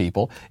group of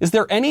people, is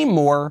there any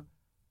more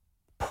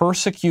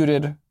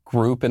persecuted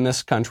group in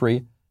this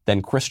country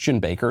than Christian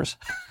bakers?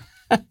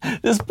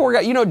 This poor guy,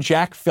 you know,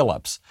 Jack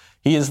Phillips.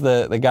 He is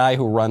the guy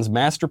who runs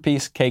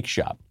Masterpiece Cake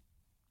Shop.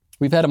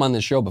 We've had him on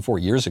this show before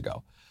years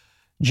ago.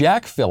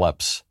 Jack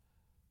Phillips,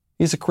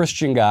 he's a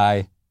Christian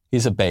guy.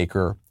 He's a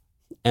baker.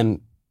 And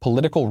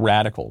political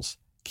radicals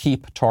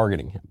keep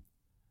targeting him.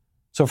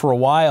 So for a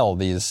while,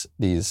 these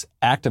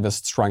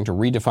activists trying to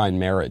redefine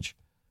marriage,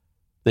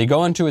 they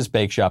go into his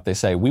bake shop. They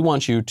say, we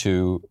want you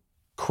to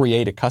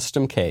create a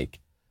custom cake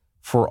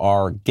for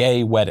our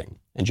gay wedding.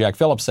 And Jack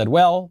Phillips said,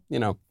 well, you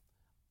know,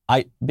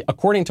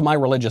 according to my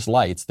religious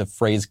lights, the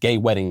phrase gay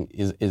wedding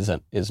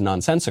is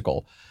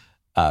nonsensical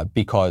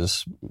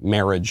because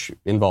marriage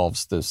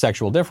involves the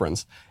sexual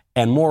difference.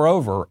 And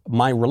moreover,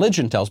 my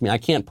religion tells me I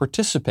can't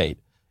participate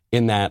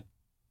in that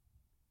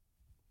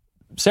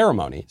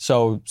ceremony.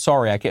 So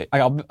sorry,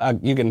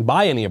 you can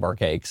buy any of our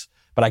cakes,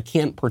 but I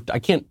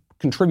can't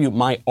contribute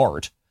my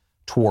art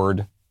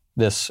toward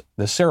this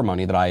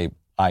ceremony that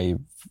I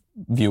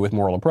view with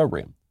moral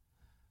opprobrium.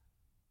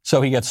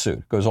 So he gets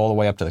sued, goes all the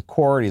way up to the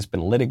court. He's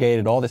been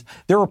litigated, all this.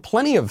 There are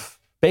plenty of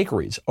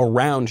bakeries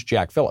around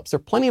Jack Phillips. There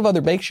are plenty of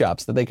other bake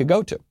shops that they could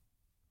go to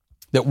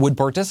that would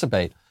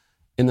participate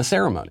in the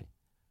ceremony.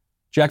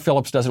 Jack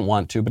Phillips doesn't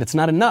want to, but it's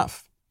not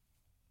enough.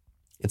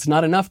 It's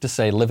not enough to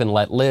say live and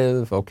let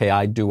live. Okay,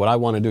 I do what I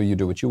want to do, you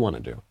do what you want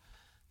to do.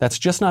 That's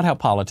just not how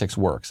politics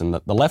works. And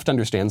the left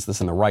understands this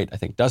and the right, I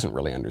think, doesn't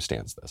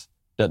understand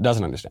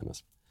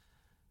this.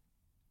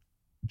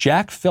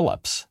 Jack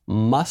Phillips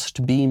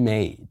must be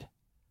made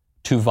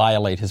to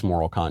violate his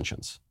moral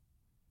conscience.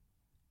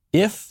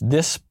 If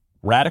this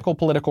radical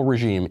political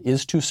regime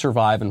is to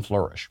survive and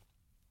flourish,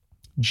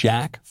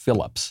 Jack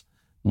Phillips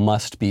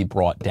must be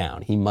brought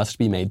down. He must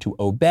be made to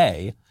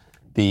obey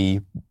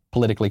the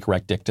politically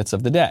correct dictates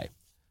of the day.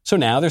 So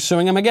now they're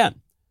suing him again.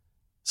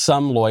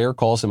 Some lawyer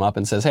calls him up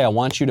and says, hey, I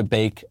want you to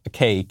bake a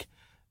cake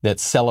that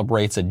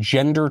celebrates a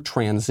gender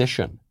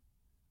transition.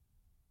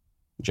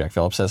 Jack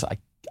Phillips says, I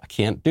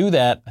can't do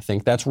that. I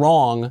think that's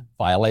wrong.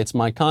 Violates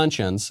my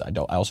conscience. I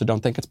also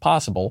don't think it's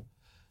possible.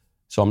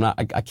 So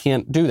I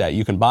can't do that.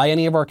 You can buy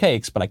any of our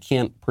cakes, but I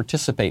can't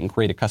participate and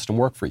create a custom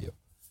work for you.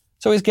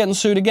 So he's getting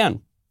sued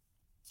again.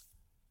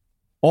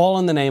 All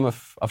in the name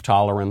of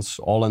tolerance,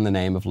 all in the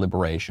name of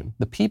liberation.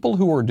 The people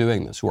who are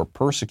doing this, who are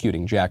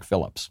persecuting Jack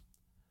Phillips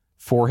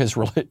for his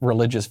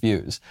religious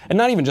views, and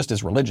not even just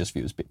his religious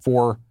views, but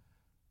for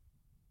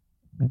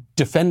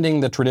defending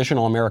the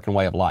traditional American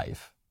way of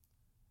life,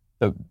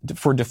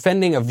 for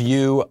defending a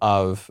view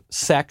of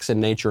sex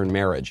and nature and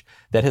marriage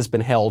that has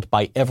been held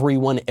by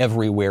everyone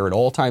everywhere at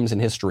all times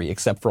in history,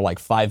 except for like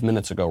 5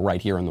 minutes ago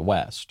right here in the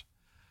West.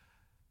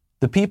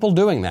 The people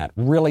doing that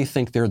really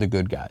think they're the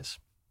good guys.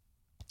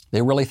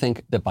 They really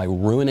think that by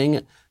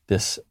ruining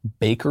this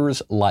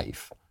baker's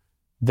life,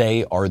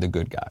 they are the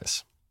good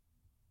guys.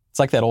 It's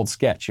like that old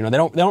sketch. You know, they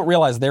don't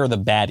realize they're the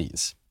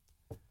baddies.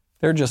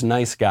 They're just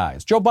nice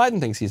guys. Joe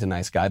Biden thinks he's a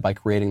nice guy by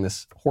creating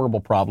this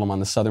horrible problem on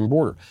the southern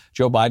border.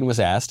 Joe Biden was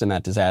asked in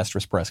that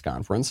disastrous press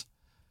conference,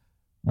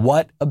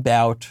 what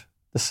about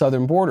the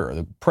southern border?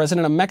 The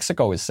president of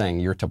Mexico is saying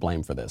you're to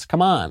blame for this.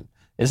 Come on.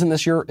 Isn't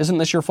this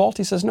your fault?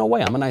 He says, no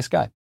way, I'm a nice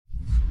guy.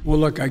 Well,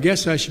 look, I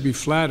guess I should be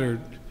flattered.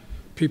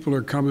 People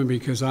are coming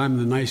because I'm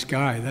the nice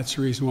guy. That's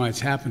the reason why it's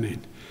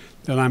happening.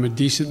 That I'm a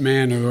decent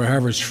man, or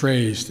however it's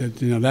phrased.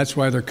 That's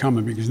why they're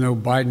coming, because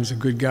Biden's a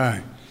good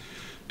guy.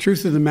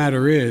 Truth of the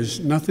matter is,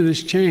 nothing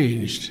has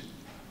changed.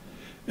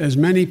 As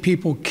many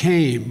people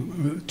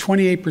came,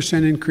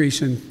 28%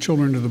 increase in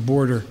children to the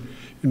border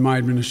in my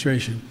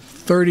administration,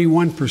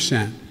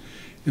 31%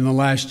 in the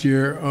last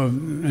year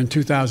in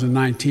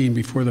 2019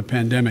 before the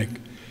pandemic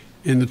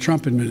in the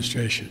Trump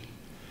administration.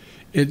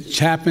 It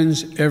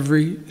happens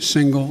every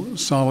single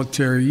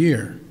solitary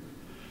year.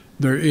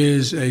 There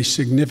is a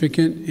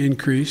significant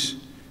increase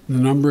in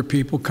the number of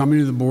people coming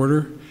to the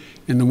border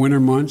in the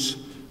winter months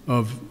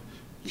of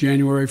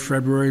January,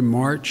 February,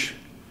 March.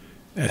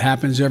 It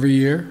happens every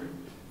year.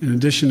 In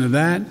addition to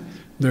that,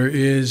 there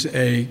is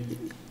and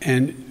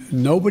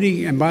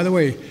by the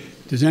way,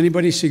 does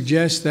anybody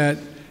suggest that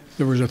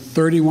there was a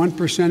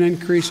 31%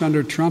 increase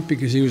under Trump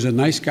because he was a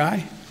nice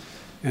guy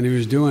and he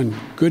was doing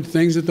good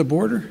things at the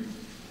border?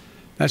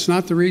 That's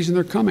not the reason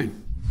they're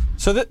coming.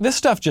 So this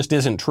stuff just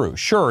isn't true.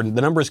 Sure,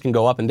 the numbers can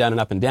go up and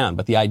down,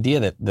 but the idea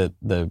that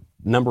the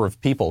number of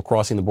people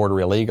crossing the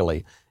border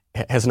illegally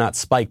has not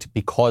spiked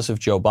because of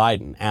Joe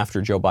Biden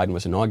after Joe Biden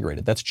was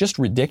inaugurated, that's just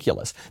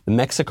ridiculous. The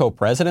Mexico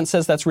president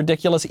says that's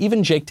ridiculous.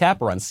 Even Jake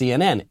Tapper on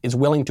CNN is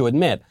willing to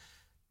admit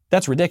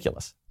that's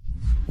ridiculous.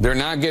 They're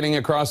not getting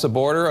across the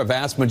border. A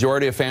vast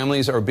majority of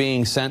families are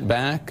being sent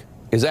back.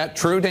 Is that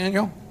true,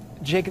 Daniel?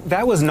 Jake,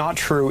 that was not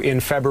true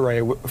in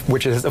February,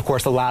 which is, of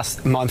course, the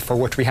last month for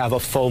which we have a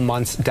full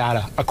month's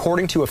data.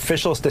 According to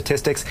official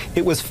statistics,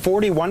 it was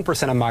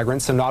 41% of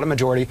migrants, so not a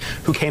majority,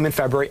 who came in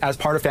February as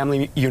part of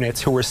family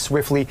units who were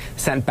swiftly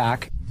sent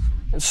back.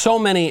 So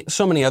many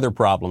other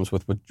problems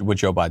with what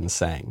Joe Biden's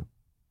saying.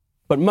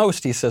 But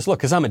most, he says, look,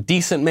 because I'm a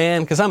decent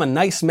man, because I'm a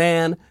nice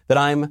man, that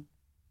I'm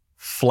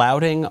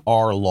flouting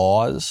our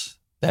laws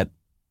that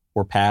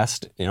were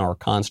passed in our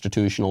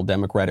constitutional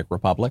democratic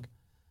republic,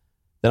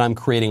 that I'm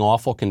creating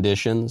awful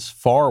conditions,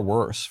 far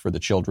worse for the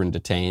children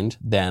detained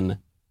than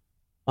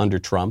under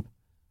Trump,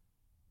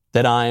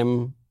 that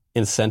I'm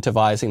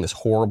incentivizing this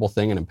horrible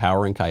thing and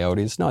empowering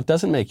coyotes. No, it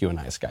doesn't make you a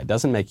nice guy. It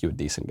doesn't make you a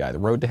decent guy. The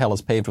road to hell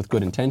is paved with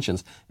good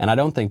intentions, and I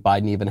don't think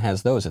Biden even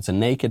has those. It's a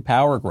naked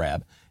power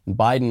grab, and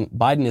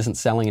Biden isn't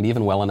selling it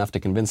even well enough to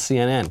convince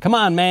CNN. Come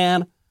on,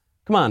 man.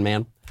 Come on,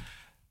 man.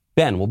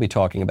 Ben will be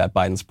talking about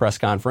Biden's press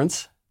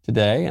conference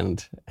today,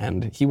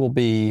 and he will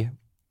be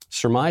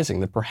surmising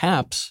that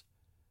perhaps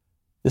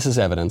this is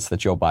evidence that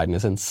Joe Biden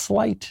is in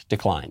slight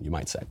decline, you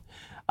might say.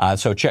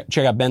 So check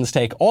out Ben's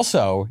take.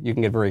 Also, you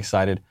can get very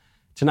excited.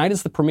 Tonight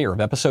is the premiere of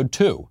episode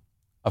 2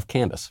 of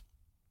Candace,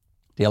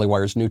 Daily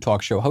Wire's new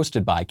talk show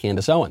hosted by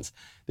Candace Owens.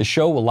 The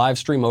show will live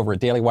stream over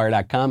at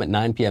dailywire.com at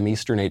 9 p.m.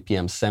 Eastern, 8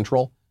 p.m.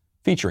 Central,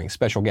 featuring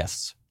special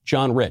guests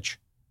John Rich,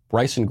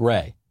 Bryson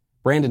Gray,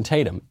 Brandon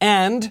Tatum,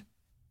 and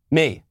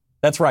me.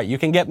 That's right. You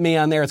can get me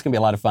on there. It's going to be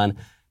a lot of fun.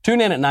 Tune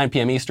in at 9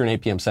 p.m. Eastern,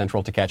 8 p.m.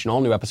 Central to catch an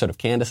all-new episode of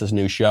Candace's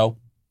new show.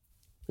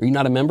 Are you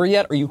not a member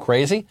yet? Are you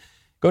crazy?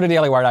 Go to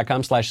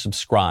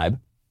dailywire.com/subscribe.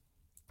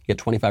 Get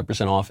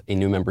 25% off a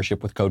new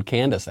membership with code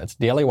Candace. That's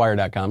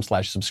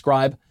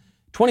dailywire.com/subscribe.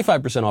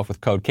 25% off with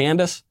code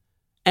Candace.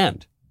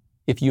 And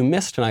if you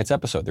missed tonight's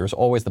episode, there's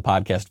always the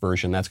podcast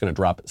version. That's going to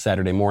drop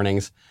Saturday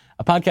mornings.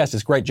 A podcast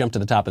is great. Jump to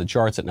the top of the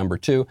charts at number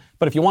 2.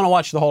 But if you want to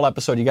watch the whole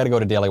episode, you got to go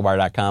to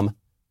dailywire.com.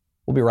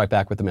 We'll be right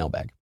back with the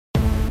mailbag.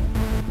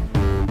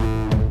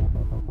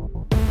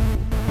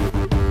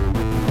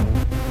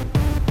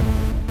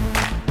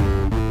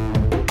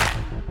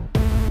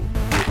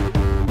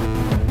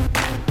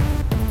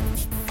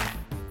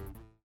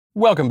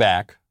 Welcome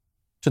back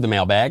to the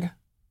mailbag.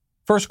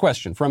 First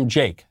question from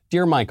Jake.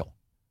 Dear Michael,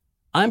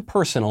 I'm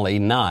personally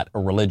not a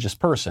religious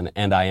person,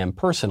 and I am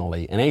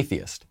personally an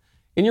atheist.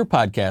 In your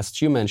podcasts,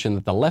 you mentioned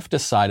that the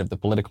leftist side of the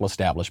political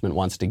establishment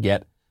wants to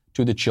get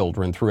to the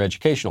children through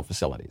educational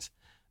facilities.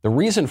 The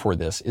reason for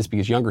this is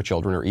because younger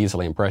children are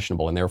easily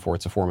impressionable, and therefore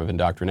it's a form of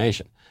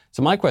indoctrination.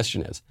 So my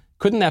question is,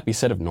 couldn't that be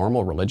said of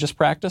normal religious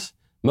practice?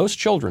 Most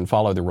children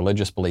follow the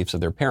religious beliefs of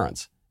their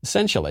parents.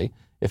 Essentially,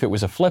 if it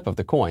was a flip of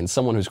the coin,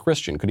 someone who's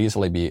Christian could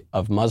easily be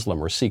of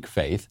Muslim or Sikh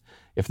faith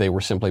if they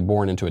were simply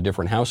born into a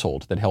different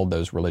household that held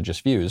those religious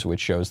views, which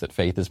shows that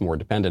faith is more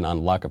dependent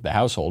on luck of the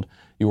household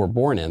you were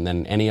born in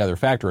than any other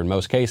factor in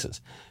most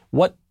cases.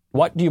 What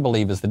do you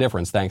believe is the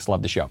difference? Thanks,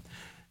 love the show.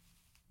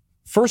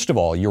 First of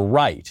all, you're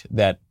right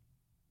that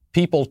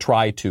people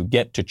try to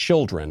get to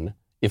children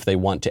if they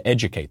want to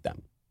educate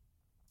them.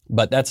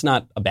 But that's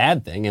not a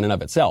bad thing in and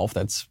of itself.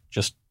 That's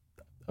just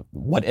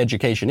what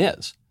education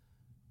is.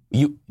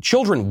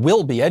 Children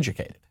will be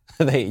educated.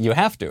 You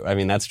have to. I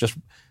mean, that's just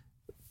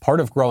part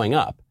of growing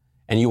up.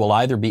 And you will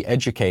either be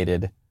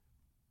educated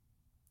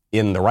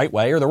in the right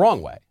way or the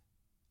wrong way.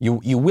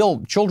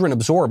 Children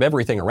absorb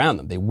everything around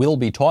them. They will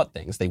be taught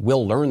things. They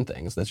will learn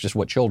things. That's just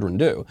what children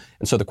do.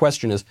 And so the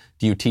question is,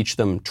 do you teach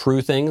them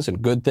true things and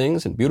good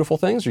things and beautiful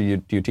things, or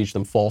do you teach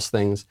them false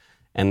things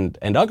and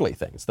ugly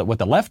things? That what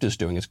the left is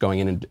doing is going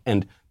in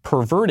and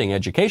perverting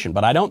education.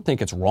 But I don't think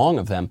it's wrong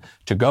of them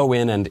to go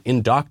in and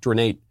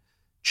indoctrinate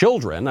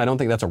children. I don't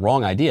think that's a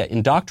wrong idea.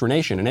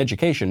 Indoctrination and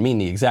education mean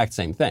the exact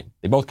same thing.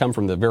 They both come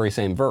from the very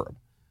same verb.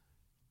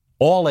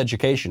 All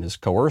education is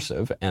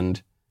coercive,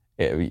 and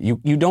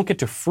you don't get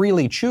to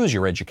freely choose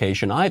your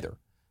education either,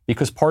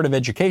 because part of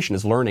education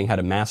is learning how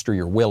to master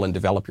your will and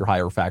develop your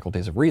higher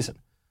faculties of reason.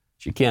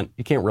 So you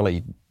can't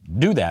really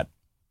do that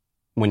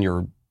when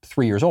you're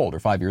 3 years old or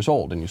 5 years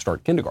old and you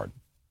start kindergarten.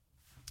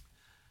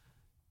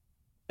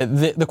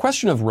 The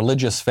question of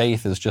religious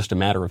faith is just a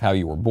matter of how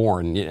you were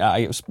born.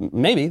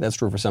 Maybe that's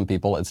true for some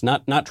people. It's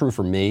not true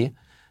for me.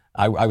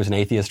 I was an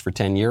atheist for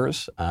 10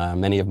 years.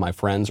 Many of my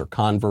friends are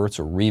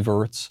converts or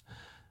reverts.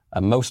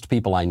 Most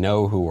people I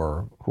know who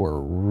are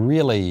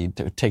really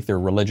take their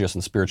religious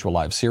and spiritual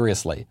lives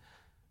seriously,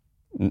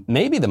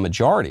 maybe the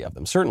majority of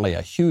them, certainly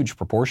a huge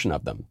proportion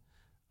of them,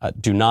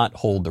 do not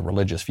hold the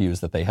religious views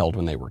that they held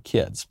when they were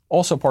kids.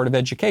 Also part of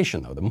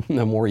education, though.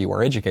 The more you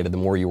are educated, the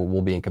more you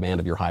will be in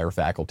command of your higher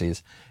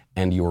faculties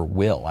and your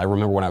will. I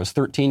remember when I was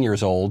 13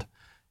 years old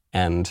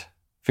and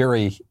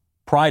very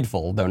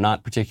prideful, though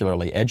not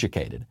particularly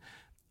educated,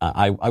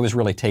 I was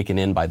really taken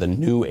in by the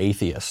new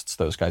atheists,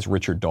 those guys,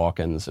 Richard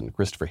Dawkins and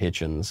Christopher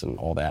Hitchens and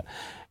all that.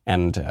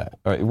 And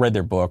I read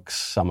their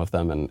books, some of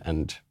them,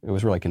 and I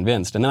was really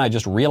convinced. And then I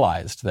just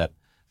realized that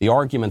the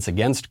arguments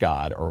against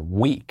God are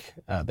weak.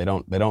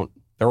 There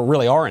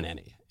really aren't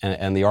any.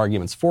 And the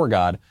arguments for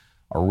God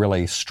are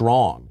really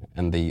strong.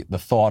 And the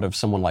thought of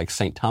someone like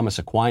St. Thomas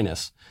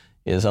Aquinas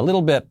is a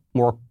little bit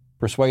more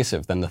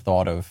persuasive than the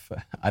thought of,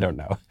 I don't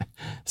know,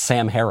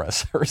 Sam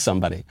Harris or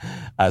somebody.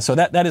 So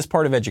that is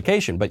part of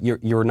education, but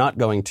you're not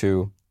going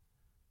to,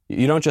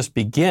 you don't just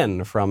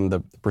begin from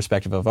the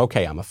perspective of,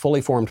 okay, I'm a fully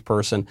formed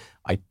person,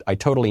 I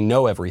totally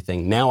know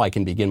everything, now I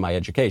can begin my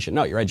education.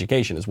 No, your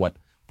education is what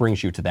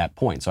brings you to that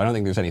point. So I don't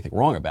think there's anything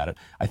wrong about it.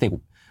 I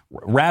think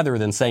rather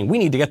than saying we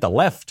need to get the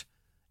left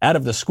out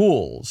of the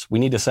schools, we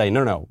need to say,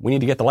 no, we need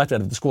to get the left out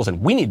of the schools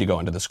and we need to go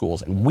into the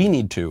schools and we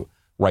need to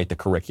write the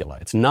curricula.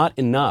 It's not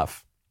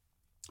enough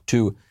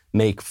to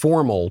make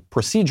formal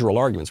procedural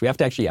arguments. We have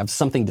to actually have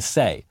something to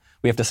say.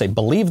 We have to say,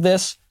 believe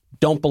this,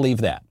 don't believe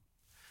that.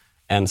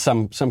 And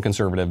some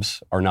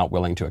conservatives are not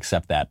willing to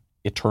accept that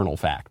eternal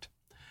fact.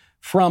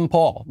 From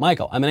Paul,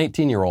 Michael, I'm an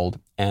 18-year-old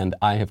and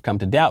I have come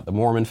to doubt the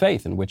Mormon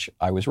faith in which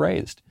I was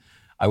raised.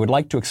 I would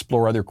like to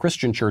explore other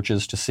Christian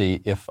churches to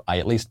see if I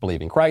at least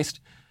believe in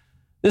Christ.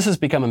 This has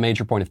become a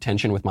major point of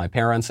tension with my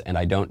parents, and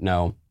I don't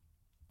know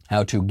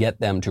how to get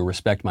them to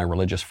respect my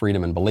religious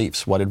freedom and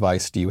beliefs. What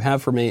advice do you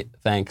have for me?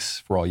 Thanks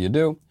for all you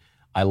do.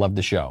 I love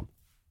the show.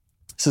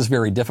 This is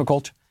very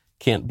difficult.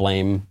 Can't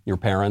blame your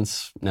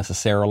parents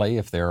necessarily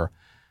if they're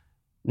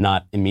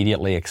not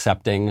immediately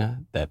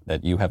accepting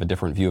that you have a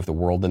different view of the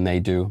world than they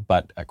do.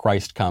 But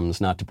Christ comes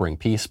not to bring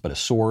peace, but a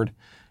sword.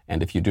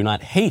 And if you do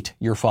not hate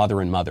your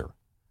father and mother,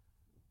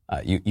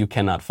 you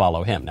cannot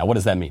follow him. Now, what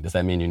does that mean? Does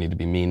that mean you need to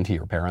be mean to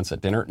your parents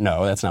at dinner?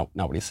 No, that's not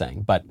what he's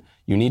saying. But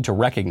you need to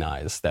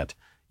recognize that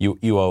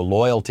you owe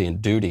loyalty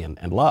and duty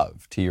and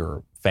love to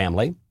your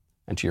family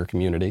and to your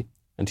community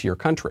and to your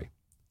country.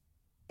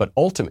 But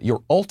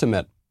your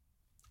ultimate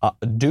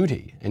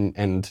duty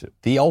and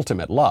the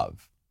ultimate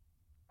love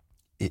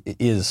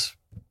is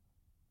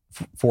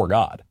for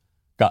God.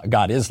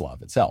 God is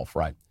love itself,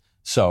 right?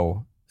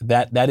 So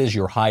that is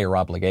your higher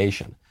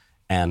obligation,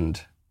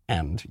 and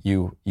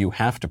you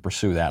have to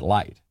pursue that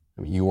light.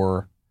 I mean,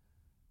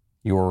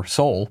 your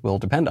soul will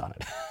depend on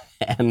it.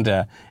 And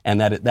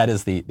that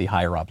is the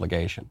higher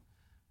obligation.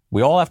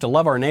 We all have to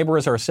love our neighbor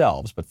as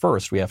ourselves, but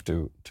first we have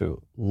to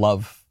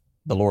love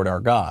the Lord our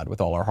God with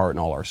all our heart and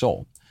all our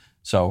soul.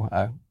 So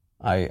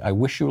I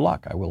wish you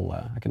luck.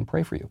 I can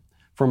pray for you.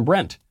 From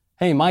Brent,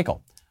 hey,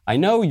 Michael, I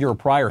know your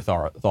prior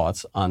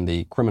thoughts on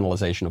the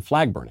criminalization of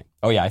flag burning.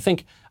 Oh, yeah, I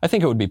think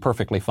it would be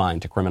perfectly fine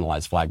to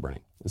criminalize flag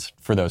burning,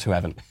 for those who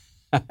haven't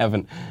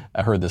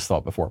heard this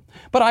thought before.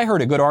 But I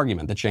heard a good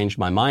argument that changed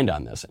my mind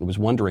on this and was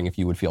wondering if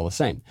you would feel the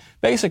same.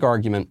 Basic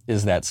argument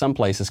is that some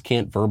places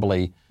can't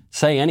verbally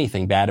say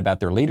anything bad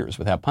about their leaders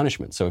without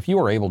punishment. So if you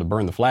are able to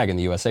burn the flag in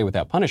the USA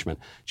without punishment,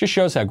 it just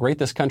shows how great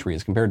this country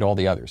is compared to all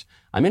the others.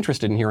 I'm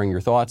interested in hearing your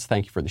thoughts.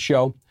 Thank you for the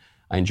show.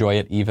 I enjoy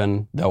it,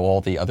 even though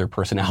all the other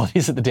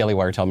personalities at the Daily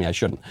Wire tell me I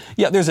shouldn't.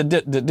 Yeah, there's a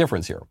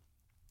difference here.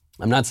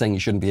 I'm not saying you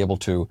shouldn't be able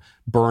to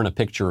burn a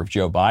picture of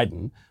Joe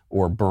Biden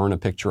or burn a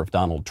picture of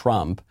Donald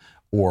Trump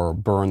or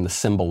burn the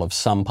symbol of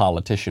some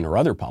politician or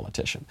other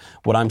politician.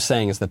 What I'm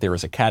saying is that there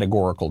is a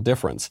categorical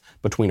difference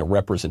between a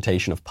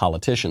representation of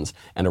politicians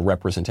and a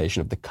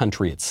representation of the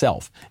country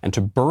itself. And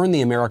to burn the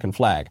American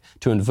flag,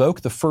 to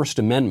invoke the First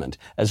Amendment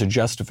as a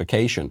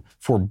justification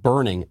for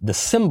burning the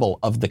symbol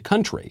of the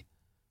country,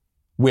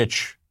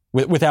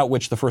 without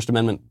which the First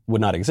Amendment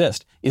would not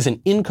exist, is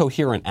an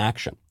incoherent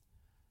action.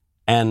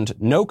 And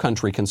no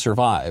country can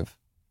survive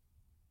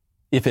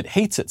if it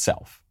hates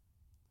itself.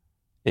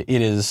 It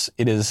is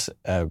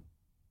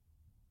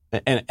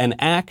an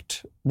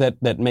act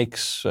that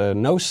makes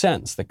no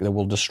sense, that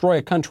will destroy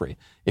a country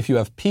if you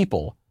have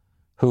people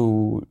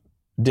who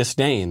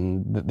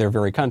disdain their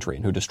very country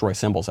and who destroy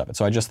symbols of it.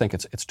 So I just think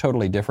it's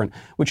totally different,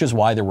 which is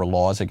why there were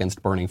laws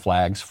against burning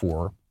flags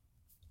for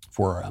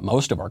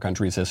most of our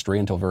country's history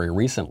until very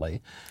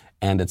recently.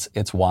 And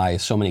it's why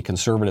so many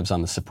conservatives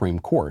on the Supreme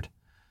Court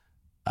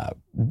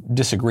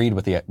disagreed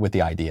with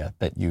the idea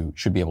that you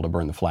should be able to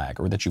burn the flag,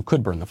 or that you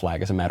could burn the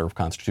flag as a matter of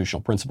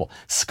constitutional principle.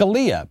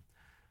 Scalia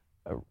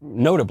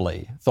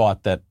notably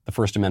thought that the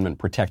First Amendment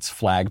protects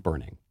flag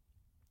burning,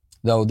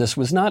 though this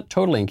was not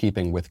totally in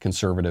keeping with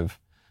conservative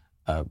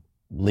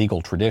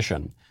legal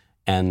tradition.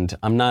 And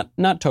I'm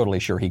not totally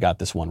sure he got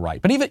this one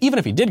right. But even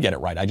if he did get it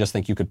right, I just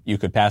think you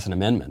could pass an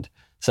amendment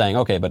saying,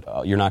 okay,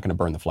 but you're not going to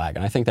burn the flag.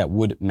 And I think that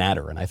would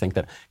matter. And I think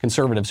that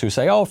conservatives who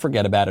say, oh,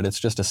 forget about it, it's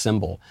just a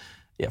symbol.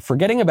 Yeah,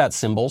 forgetting about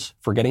symbols,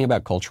 forgetting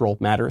about cultural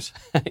matters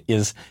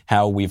is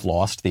how we've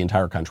lost the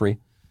entire country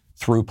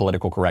through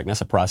political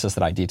correctness, a process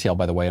that I detail,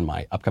 by the way, in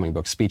my upcoming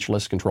book,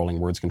 Speechless, Controlling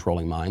Words,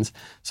 Controlling Minds.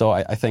 So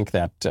I think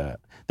that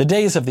the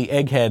days of the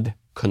egghead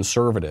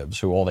conservatives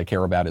who all they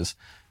care about is,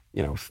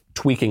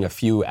 tweaking a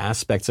few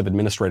aspects of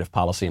administrative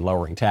policy and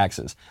lowering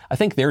taxes, I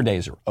think their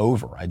days are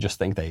over. I just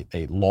think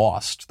they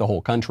lost the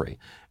whole country.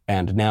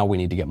 And now we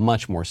need to get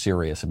much more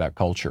serious about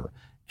culture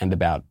and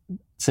about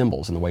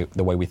symbols and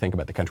the way we think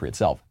about the country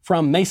itself.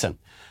 From Mason,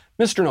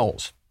 Mr.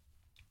 Knowles,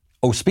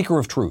 oh, speaker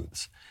of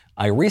truths,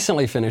 I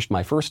recently finished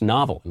my first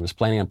novel and was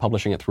planning on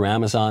publishing it through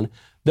Amazon.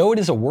 Though it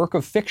is a work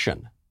of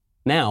fiction,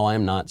 now I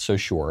am not so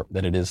sure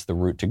that it is the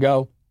route to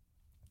go,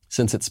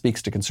 since it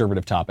speaks to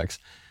conservative topics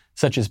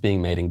such as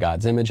being made in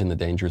God's image and the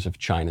dangers of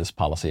China's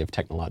policy of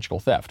technological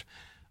theft.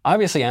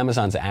 Obviously,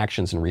 Amazon's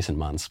actions in recent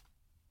months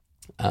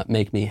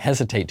make me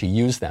hesitate to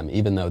use them,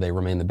 even though they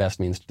remain the best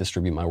means to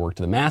distribute my work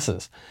to the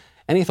masses.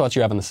 Any thoughts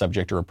you have on the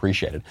subject are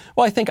appreciated.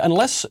 Well, I think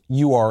unless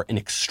you are an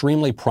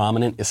extremely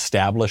prominent,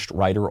 established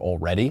writer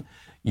already,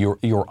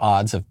 your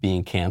odds of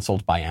being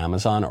canceled by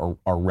Amazon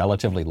are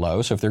relatively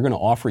low. So if they're going to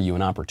offer you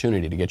an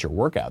opportunity to get your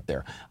work out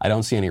there, I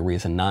don't see any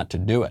reason not to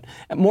do it.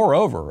 And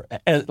moreover,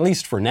 at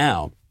least for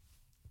now,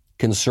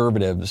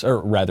 conservatives, or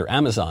rather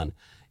Amazon,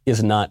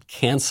 is not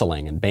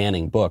canceling and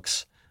banning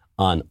books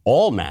on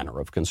all manner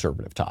of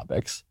conservative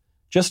topics,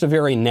 just a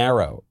very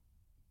narrow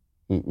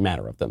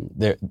matter of them.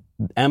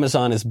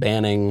 Amazon is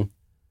banning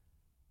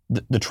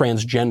the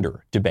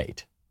transgender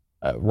debate.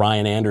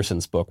 Ryan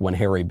Anderson's book, When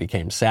Harry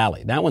Became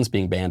Sally, that one's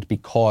being banned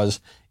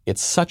because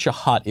it's such a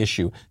hot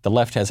issue. The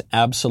left has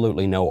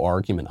absolutely no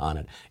argument on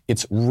it.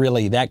 It's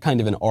really that kind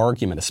of an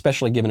argument,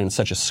 especially given in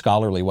such a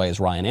scholarly way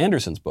as Ryan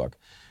Anderson's book,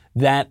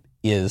 that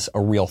is a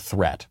real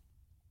threat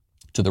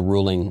to the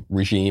ruling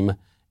regime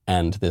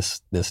and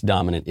this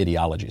dominant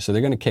ideology. So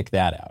they're going to kick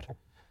that out.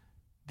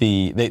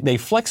 They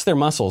flex their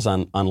muscles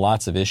on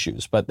lots of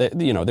issues, but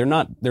they're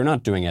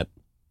not doing it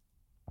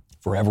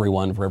for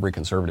everyone, for every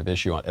conservative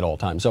issue at all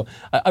times. So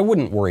I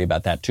wouldn't worry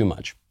about that too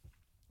much.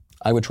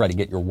 I would try to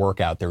get your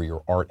work out there,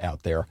 your art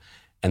out there,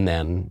 and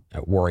then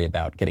worry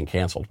about getting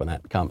canceled when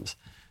that comes.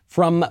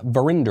 From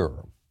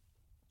Verinder,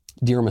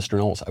 dear Mr.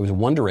 Knowles, I was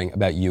wondering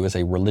about you as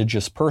a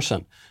religious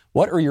person.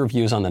 What are your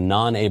views on the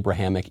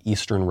non-Abrahamic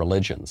Eastern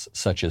religions,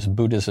 such as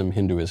Buddhism,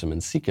 Hinduism,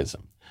 and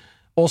Sikhism?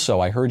 Also,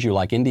 I heard you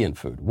like Indian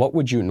food. What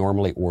would you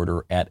normally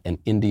order at an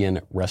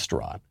Indian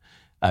restaurant?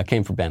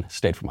 Came from Ben,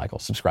 stayed for Michael,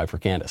 subscribe for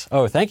Candace.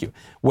 Oh, thank you.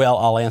 Well,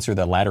 I'll answer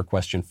the latter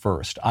question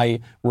first. I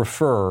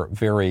refer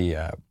very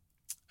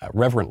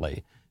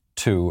reverently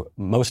to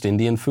most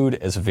Indian food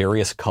as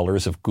various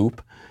colors of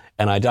goop.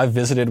 And I've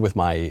visited with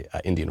my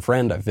Indian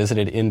friend. I've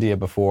visited India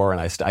before, and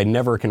I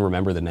never can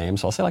remember the name.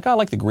 So I'll say, I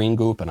like the green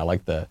goop, and I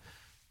like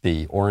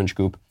the orange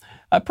goop.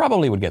 I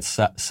probably would get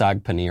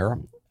saag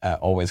paneer.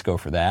 Always go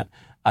for that.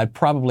 I'd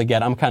probably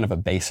get, I'm kind of a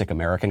basic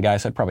American guy,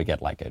 so I'd probably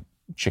get like a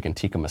chicken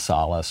tikka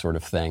masala sort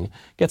of thing.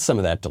 Get some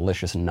of that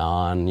delicious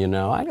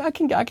naan,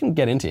 I can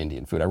get into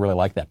Indian food. I really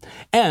like that.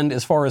 And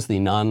as far as the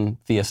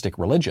non-theistic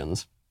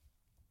religions,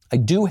 I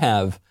do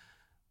have,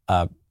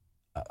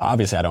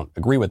 obviously I don't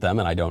agree with them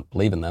and I don't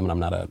believe in them and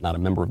I'm not a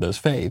member of those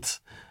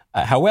faiths.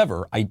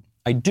 However,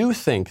 I do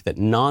think that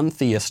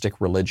non-theistic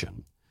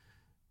religion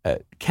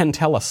can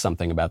tell us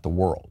something about the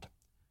world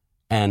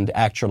and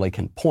actually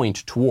can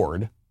point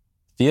toward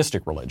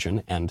theistic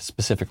religion and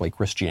specifically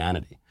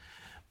Christianity.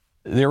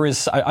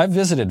 I've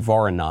visited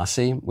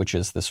Varanasi, which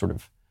is this sort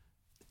of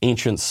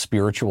ancient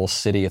spiritual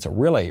city. It's a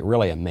really,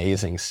 really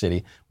amazing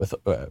city with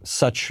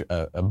such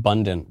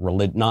abundant,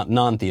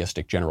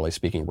 non-theistic, generally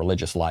speaking,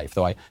 religious life,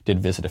 though I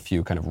did visit a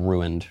few kind of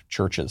ruined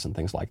churches and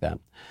things like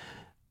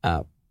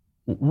that.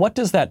 What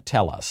does that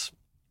tell us?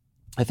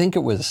 I think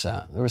it was,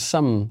 there was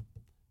some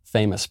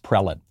famous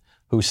prelate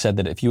who said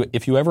that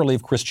if you ever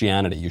leave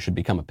Christianity, you should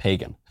become a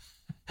pagan.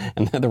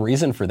 And the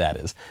reason for that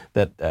is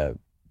that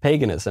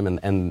paganism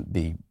and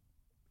the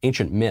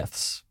ancient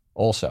myths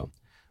also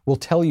will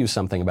tell you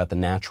something about the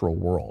natural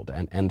world.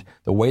 And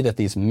the way that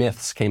these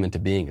myths came into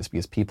being is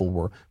because people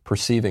were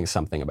perceiving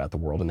something about the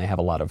world and they have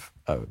a lot of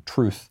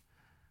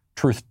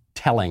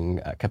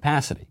truth-telling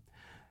capacity.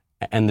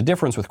 And the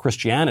difference with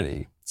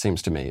Christianity, it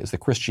seems to me, is that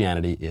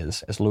Christianity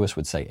is, as Lewis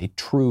would say, a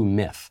true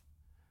myth.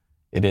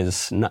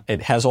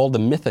 It has all the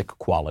mythic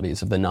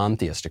qualities of the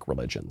non-theistic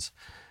religions,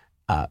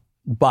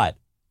 but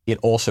it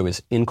also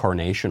is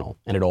incarnational,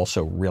 and it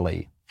also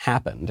really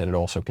happened, and it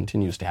also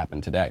continues to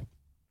happen today.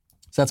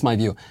 So that's my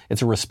view.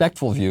 It's a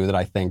respectful view that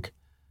I think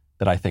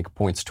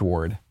points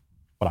toward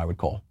what I would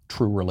call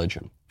true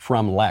religion.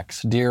 From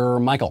Lex, dear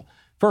Michael,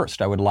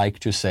 first, I would like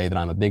to say that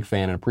I'm a big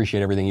fan and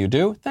appreciate everything you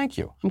do. Thank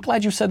you. I'm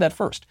glad you said that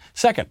first.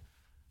 Second,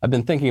 I've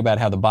been thinking about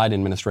how the Biden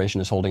administration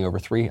is holding over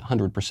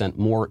 300%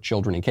 more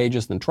children in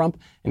cages than Trump,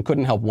 and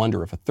couldn't help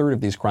wonder if a third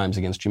of these crimes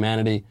against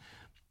humanity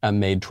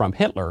made Trump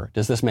Hitler.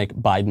 Does this make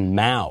Biden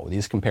Mao?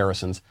 These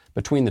comparisons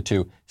between the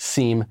two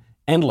seem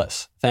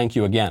endless. Thank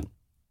you again.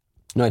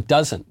 No, it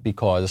doesn't,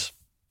 because,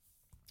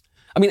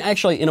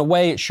 actually, in a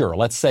way, sure,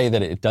 let's say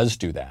that it does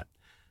do that.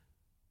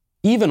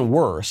 Even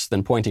worse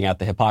than pointing out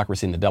the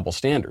hypocrisy and the double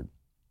standard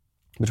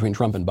between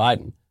Trump and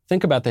Biden,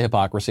 think about the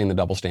hypocrisy and the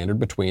double standard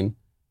between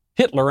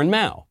Hitler and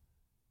Mao.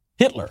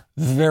 Hitler,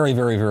 very,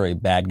 very, very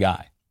bad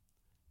guy.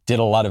 Did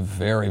a lot of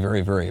very,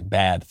 very, very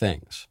bad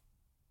things.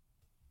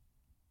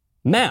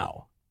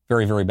 Mao,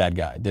 very, very bad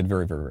guy, did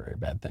very, very, very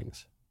bad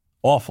things.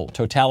 Awful,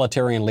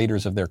 totalitarian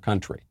leaders of their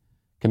country,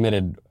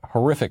 committed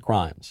horrific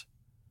crimes.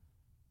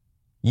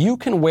 You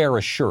can wear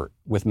a shirt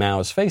with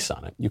Mao's face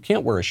on it. You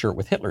can't wear a shirt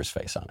with Hitler's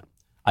face on it.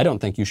 I don't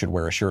think you should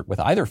wear a shirt with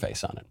either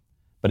face on it.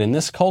 But in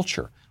this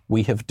culture,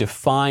 we have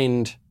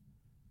defined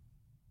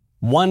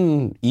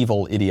one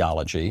evil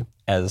ideology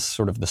as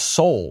sort of the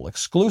sole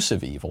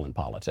exclusive evil in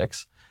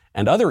politics,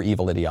 and other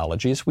evil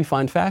ideologies we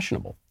find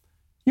fashionable.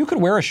 You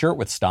could wear a shirt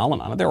with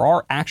Stalin on it. There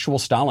are actual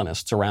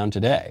Stalinists around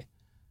today.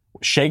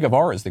 Che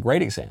Guevara is the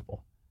great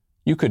example.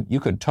 You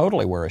could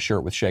totally wear a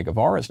shirt with Che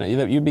Guevara's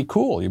name. You'd be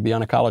cool. You'd be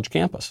on a college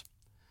campus.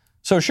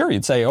 So sure,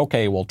 you'd say,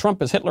 okay, well,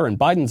 Trump is Hitler and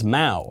Biden's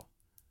Mao.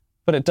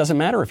 But it doesn't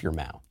matter if you're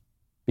Mao,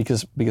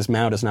 because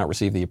Mao does not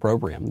receive the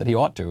opprobrium that he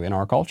ought to in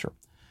our culture.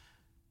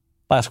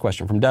 Last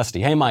question from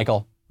Dusty. Hey,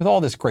 Michael, with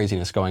all this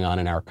craziness going on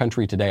in our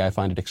country today, I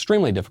find it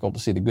extremely difficult to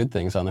see the good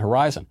things on the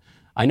horizon.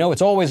 I know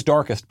it's always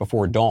darkest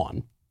before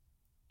dawn,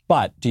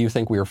 but do you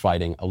think we are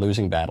fighting a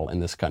losing battle in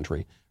this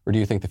country, or do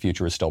you think the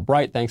future is still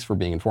bright? Thanks for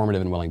being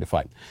informative and willing to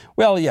fight.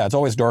 Well, yeah, it's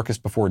always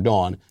darkest before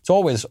dawn. It's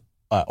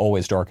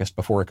always darkest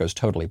before it goes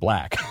totally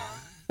black.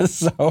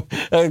 So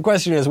the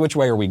question is, which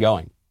way are we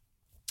going?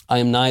 I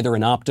am neither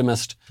an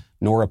optimist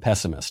nor a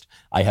pessimist.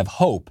 I have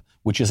hope,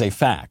 which is a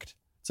fact.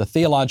 It's a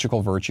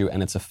theological virtue,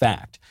 and it's a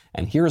fact.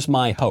 And here's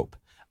my hope.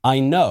 I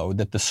know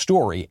that the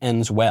story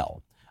ends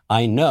well.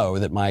 I know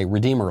that my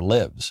Redeemer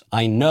lives.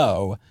 I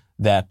know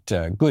that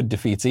good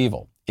defeats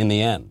evil in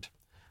the end.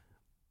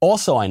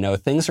 Also, I know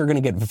things are going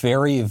to get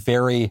very,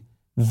 very,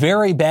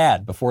 very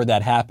bad before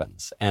that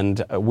happens.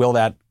 And will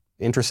that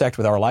intersect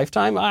with our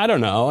lifetime? I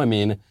don't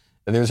know.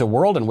 There's a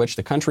world in which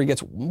the country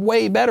gets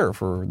way better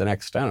for the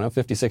next,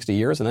 50, 60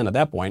 years. And then at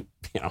that point,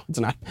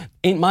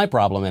 ain't my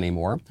problem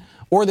anymore.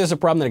 Or there's a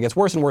problem that it gets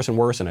worse and worse and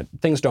worse, and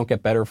things don't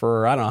get better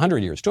for,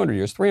 100 years, 200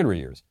 years, 300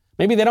 years.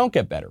 Maybe they don't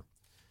get better.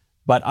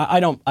 But I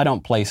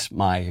don't place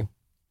my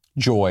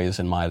joys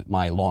and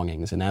my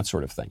longings in that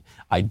sort of thing.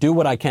 I do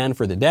what I can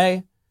for the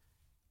day,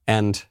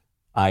 and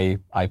I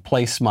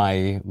place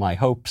my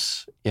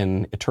hopes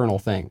in eternal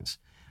things.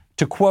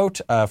 To quote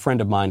a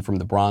friend of mine from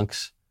the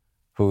Bronx,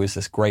 who is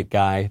this great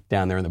guy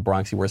down there in the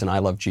Bronx. He wears an I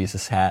Love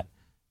Jesus hat.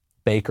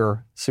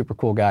 Baker, super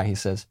cool guy. He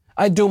says,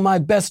 I do my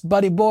best,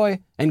 buddy boy,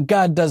 and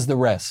God does the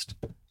rest.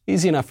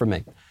 Easy enough for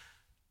me.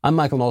 I'm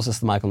Michael Knowles. This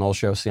is The Michael Knowles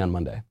Show. See you on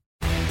Monday.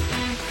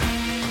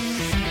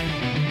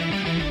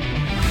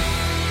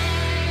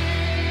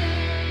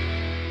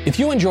 If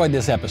you enjoyed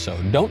this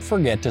episode, don't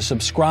forget to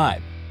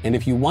subscribe. And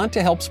if you want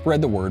to help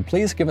spread the word,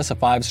 please give us a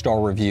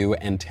 5-star review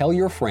and tell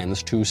your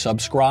friends to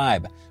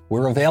subscribe.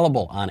 We're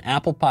available on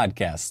Apple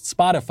Podcasts,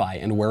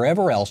 Spotify, and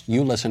wherever else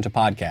you listen to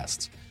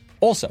podcasts.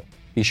 Also,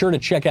 be sure to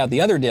check out the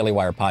other Daily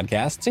Wire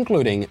podcasts,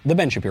 including The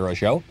Ben Shapiro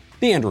Show,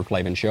 The Andrew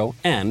Klavan Show,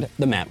 and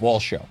The Matt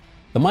Walsh Show.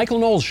 The Michael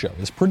Knowles Show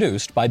is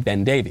produced by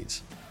Ben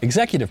Davies.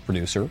 Executive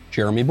producer,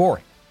 Jeremy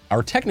Boring.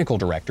 Our technical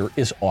director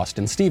is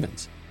Austin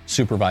Stevens.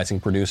 Supervising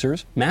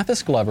producers,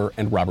 Mathis Glover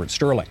and Robert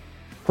Sterling.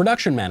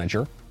 Production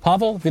manager,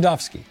 Pavel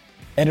Vidovsky.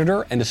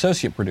 Editor and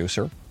associate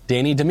producer,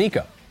 Danny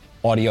D'Amico.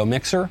 Audio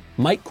mixer,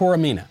 Mike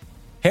Coromina.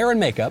 Hair and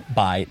makeup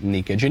by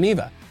Nika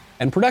Geneva.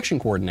 And production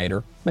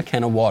coordinator,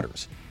 McKenna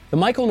Waters. The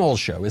Michael Knowles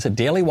Show is a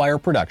Daily Wire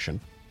production.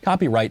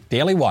 Copyright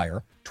Daily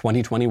Wire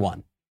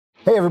 2021.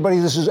 Hey everybody,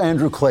 this is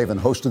Andrew Klavan,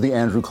 host of The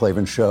Andrew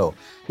Klavan Show.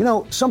 You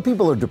know, some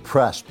people are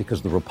depressed because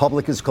the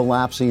Republic is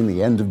collapsing,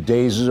 the end of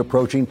days is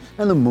approaching,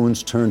 and the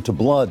moon's turned to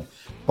blood.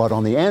 But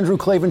on The Andrew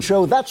Klavan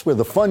Show, that's where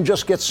the fun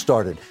just gets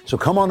started. So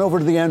come on over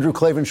to The Andrew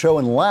Klavan Show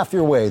and laugh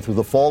your way through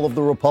the fall of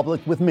the Republic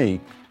with me,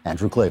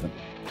 Andrew Klavan.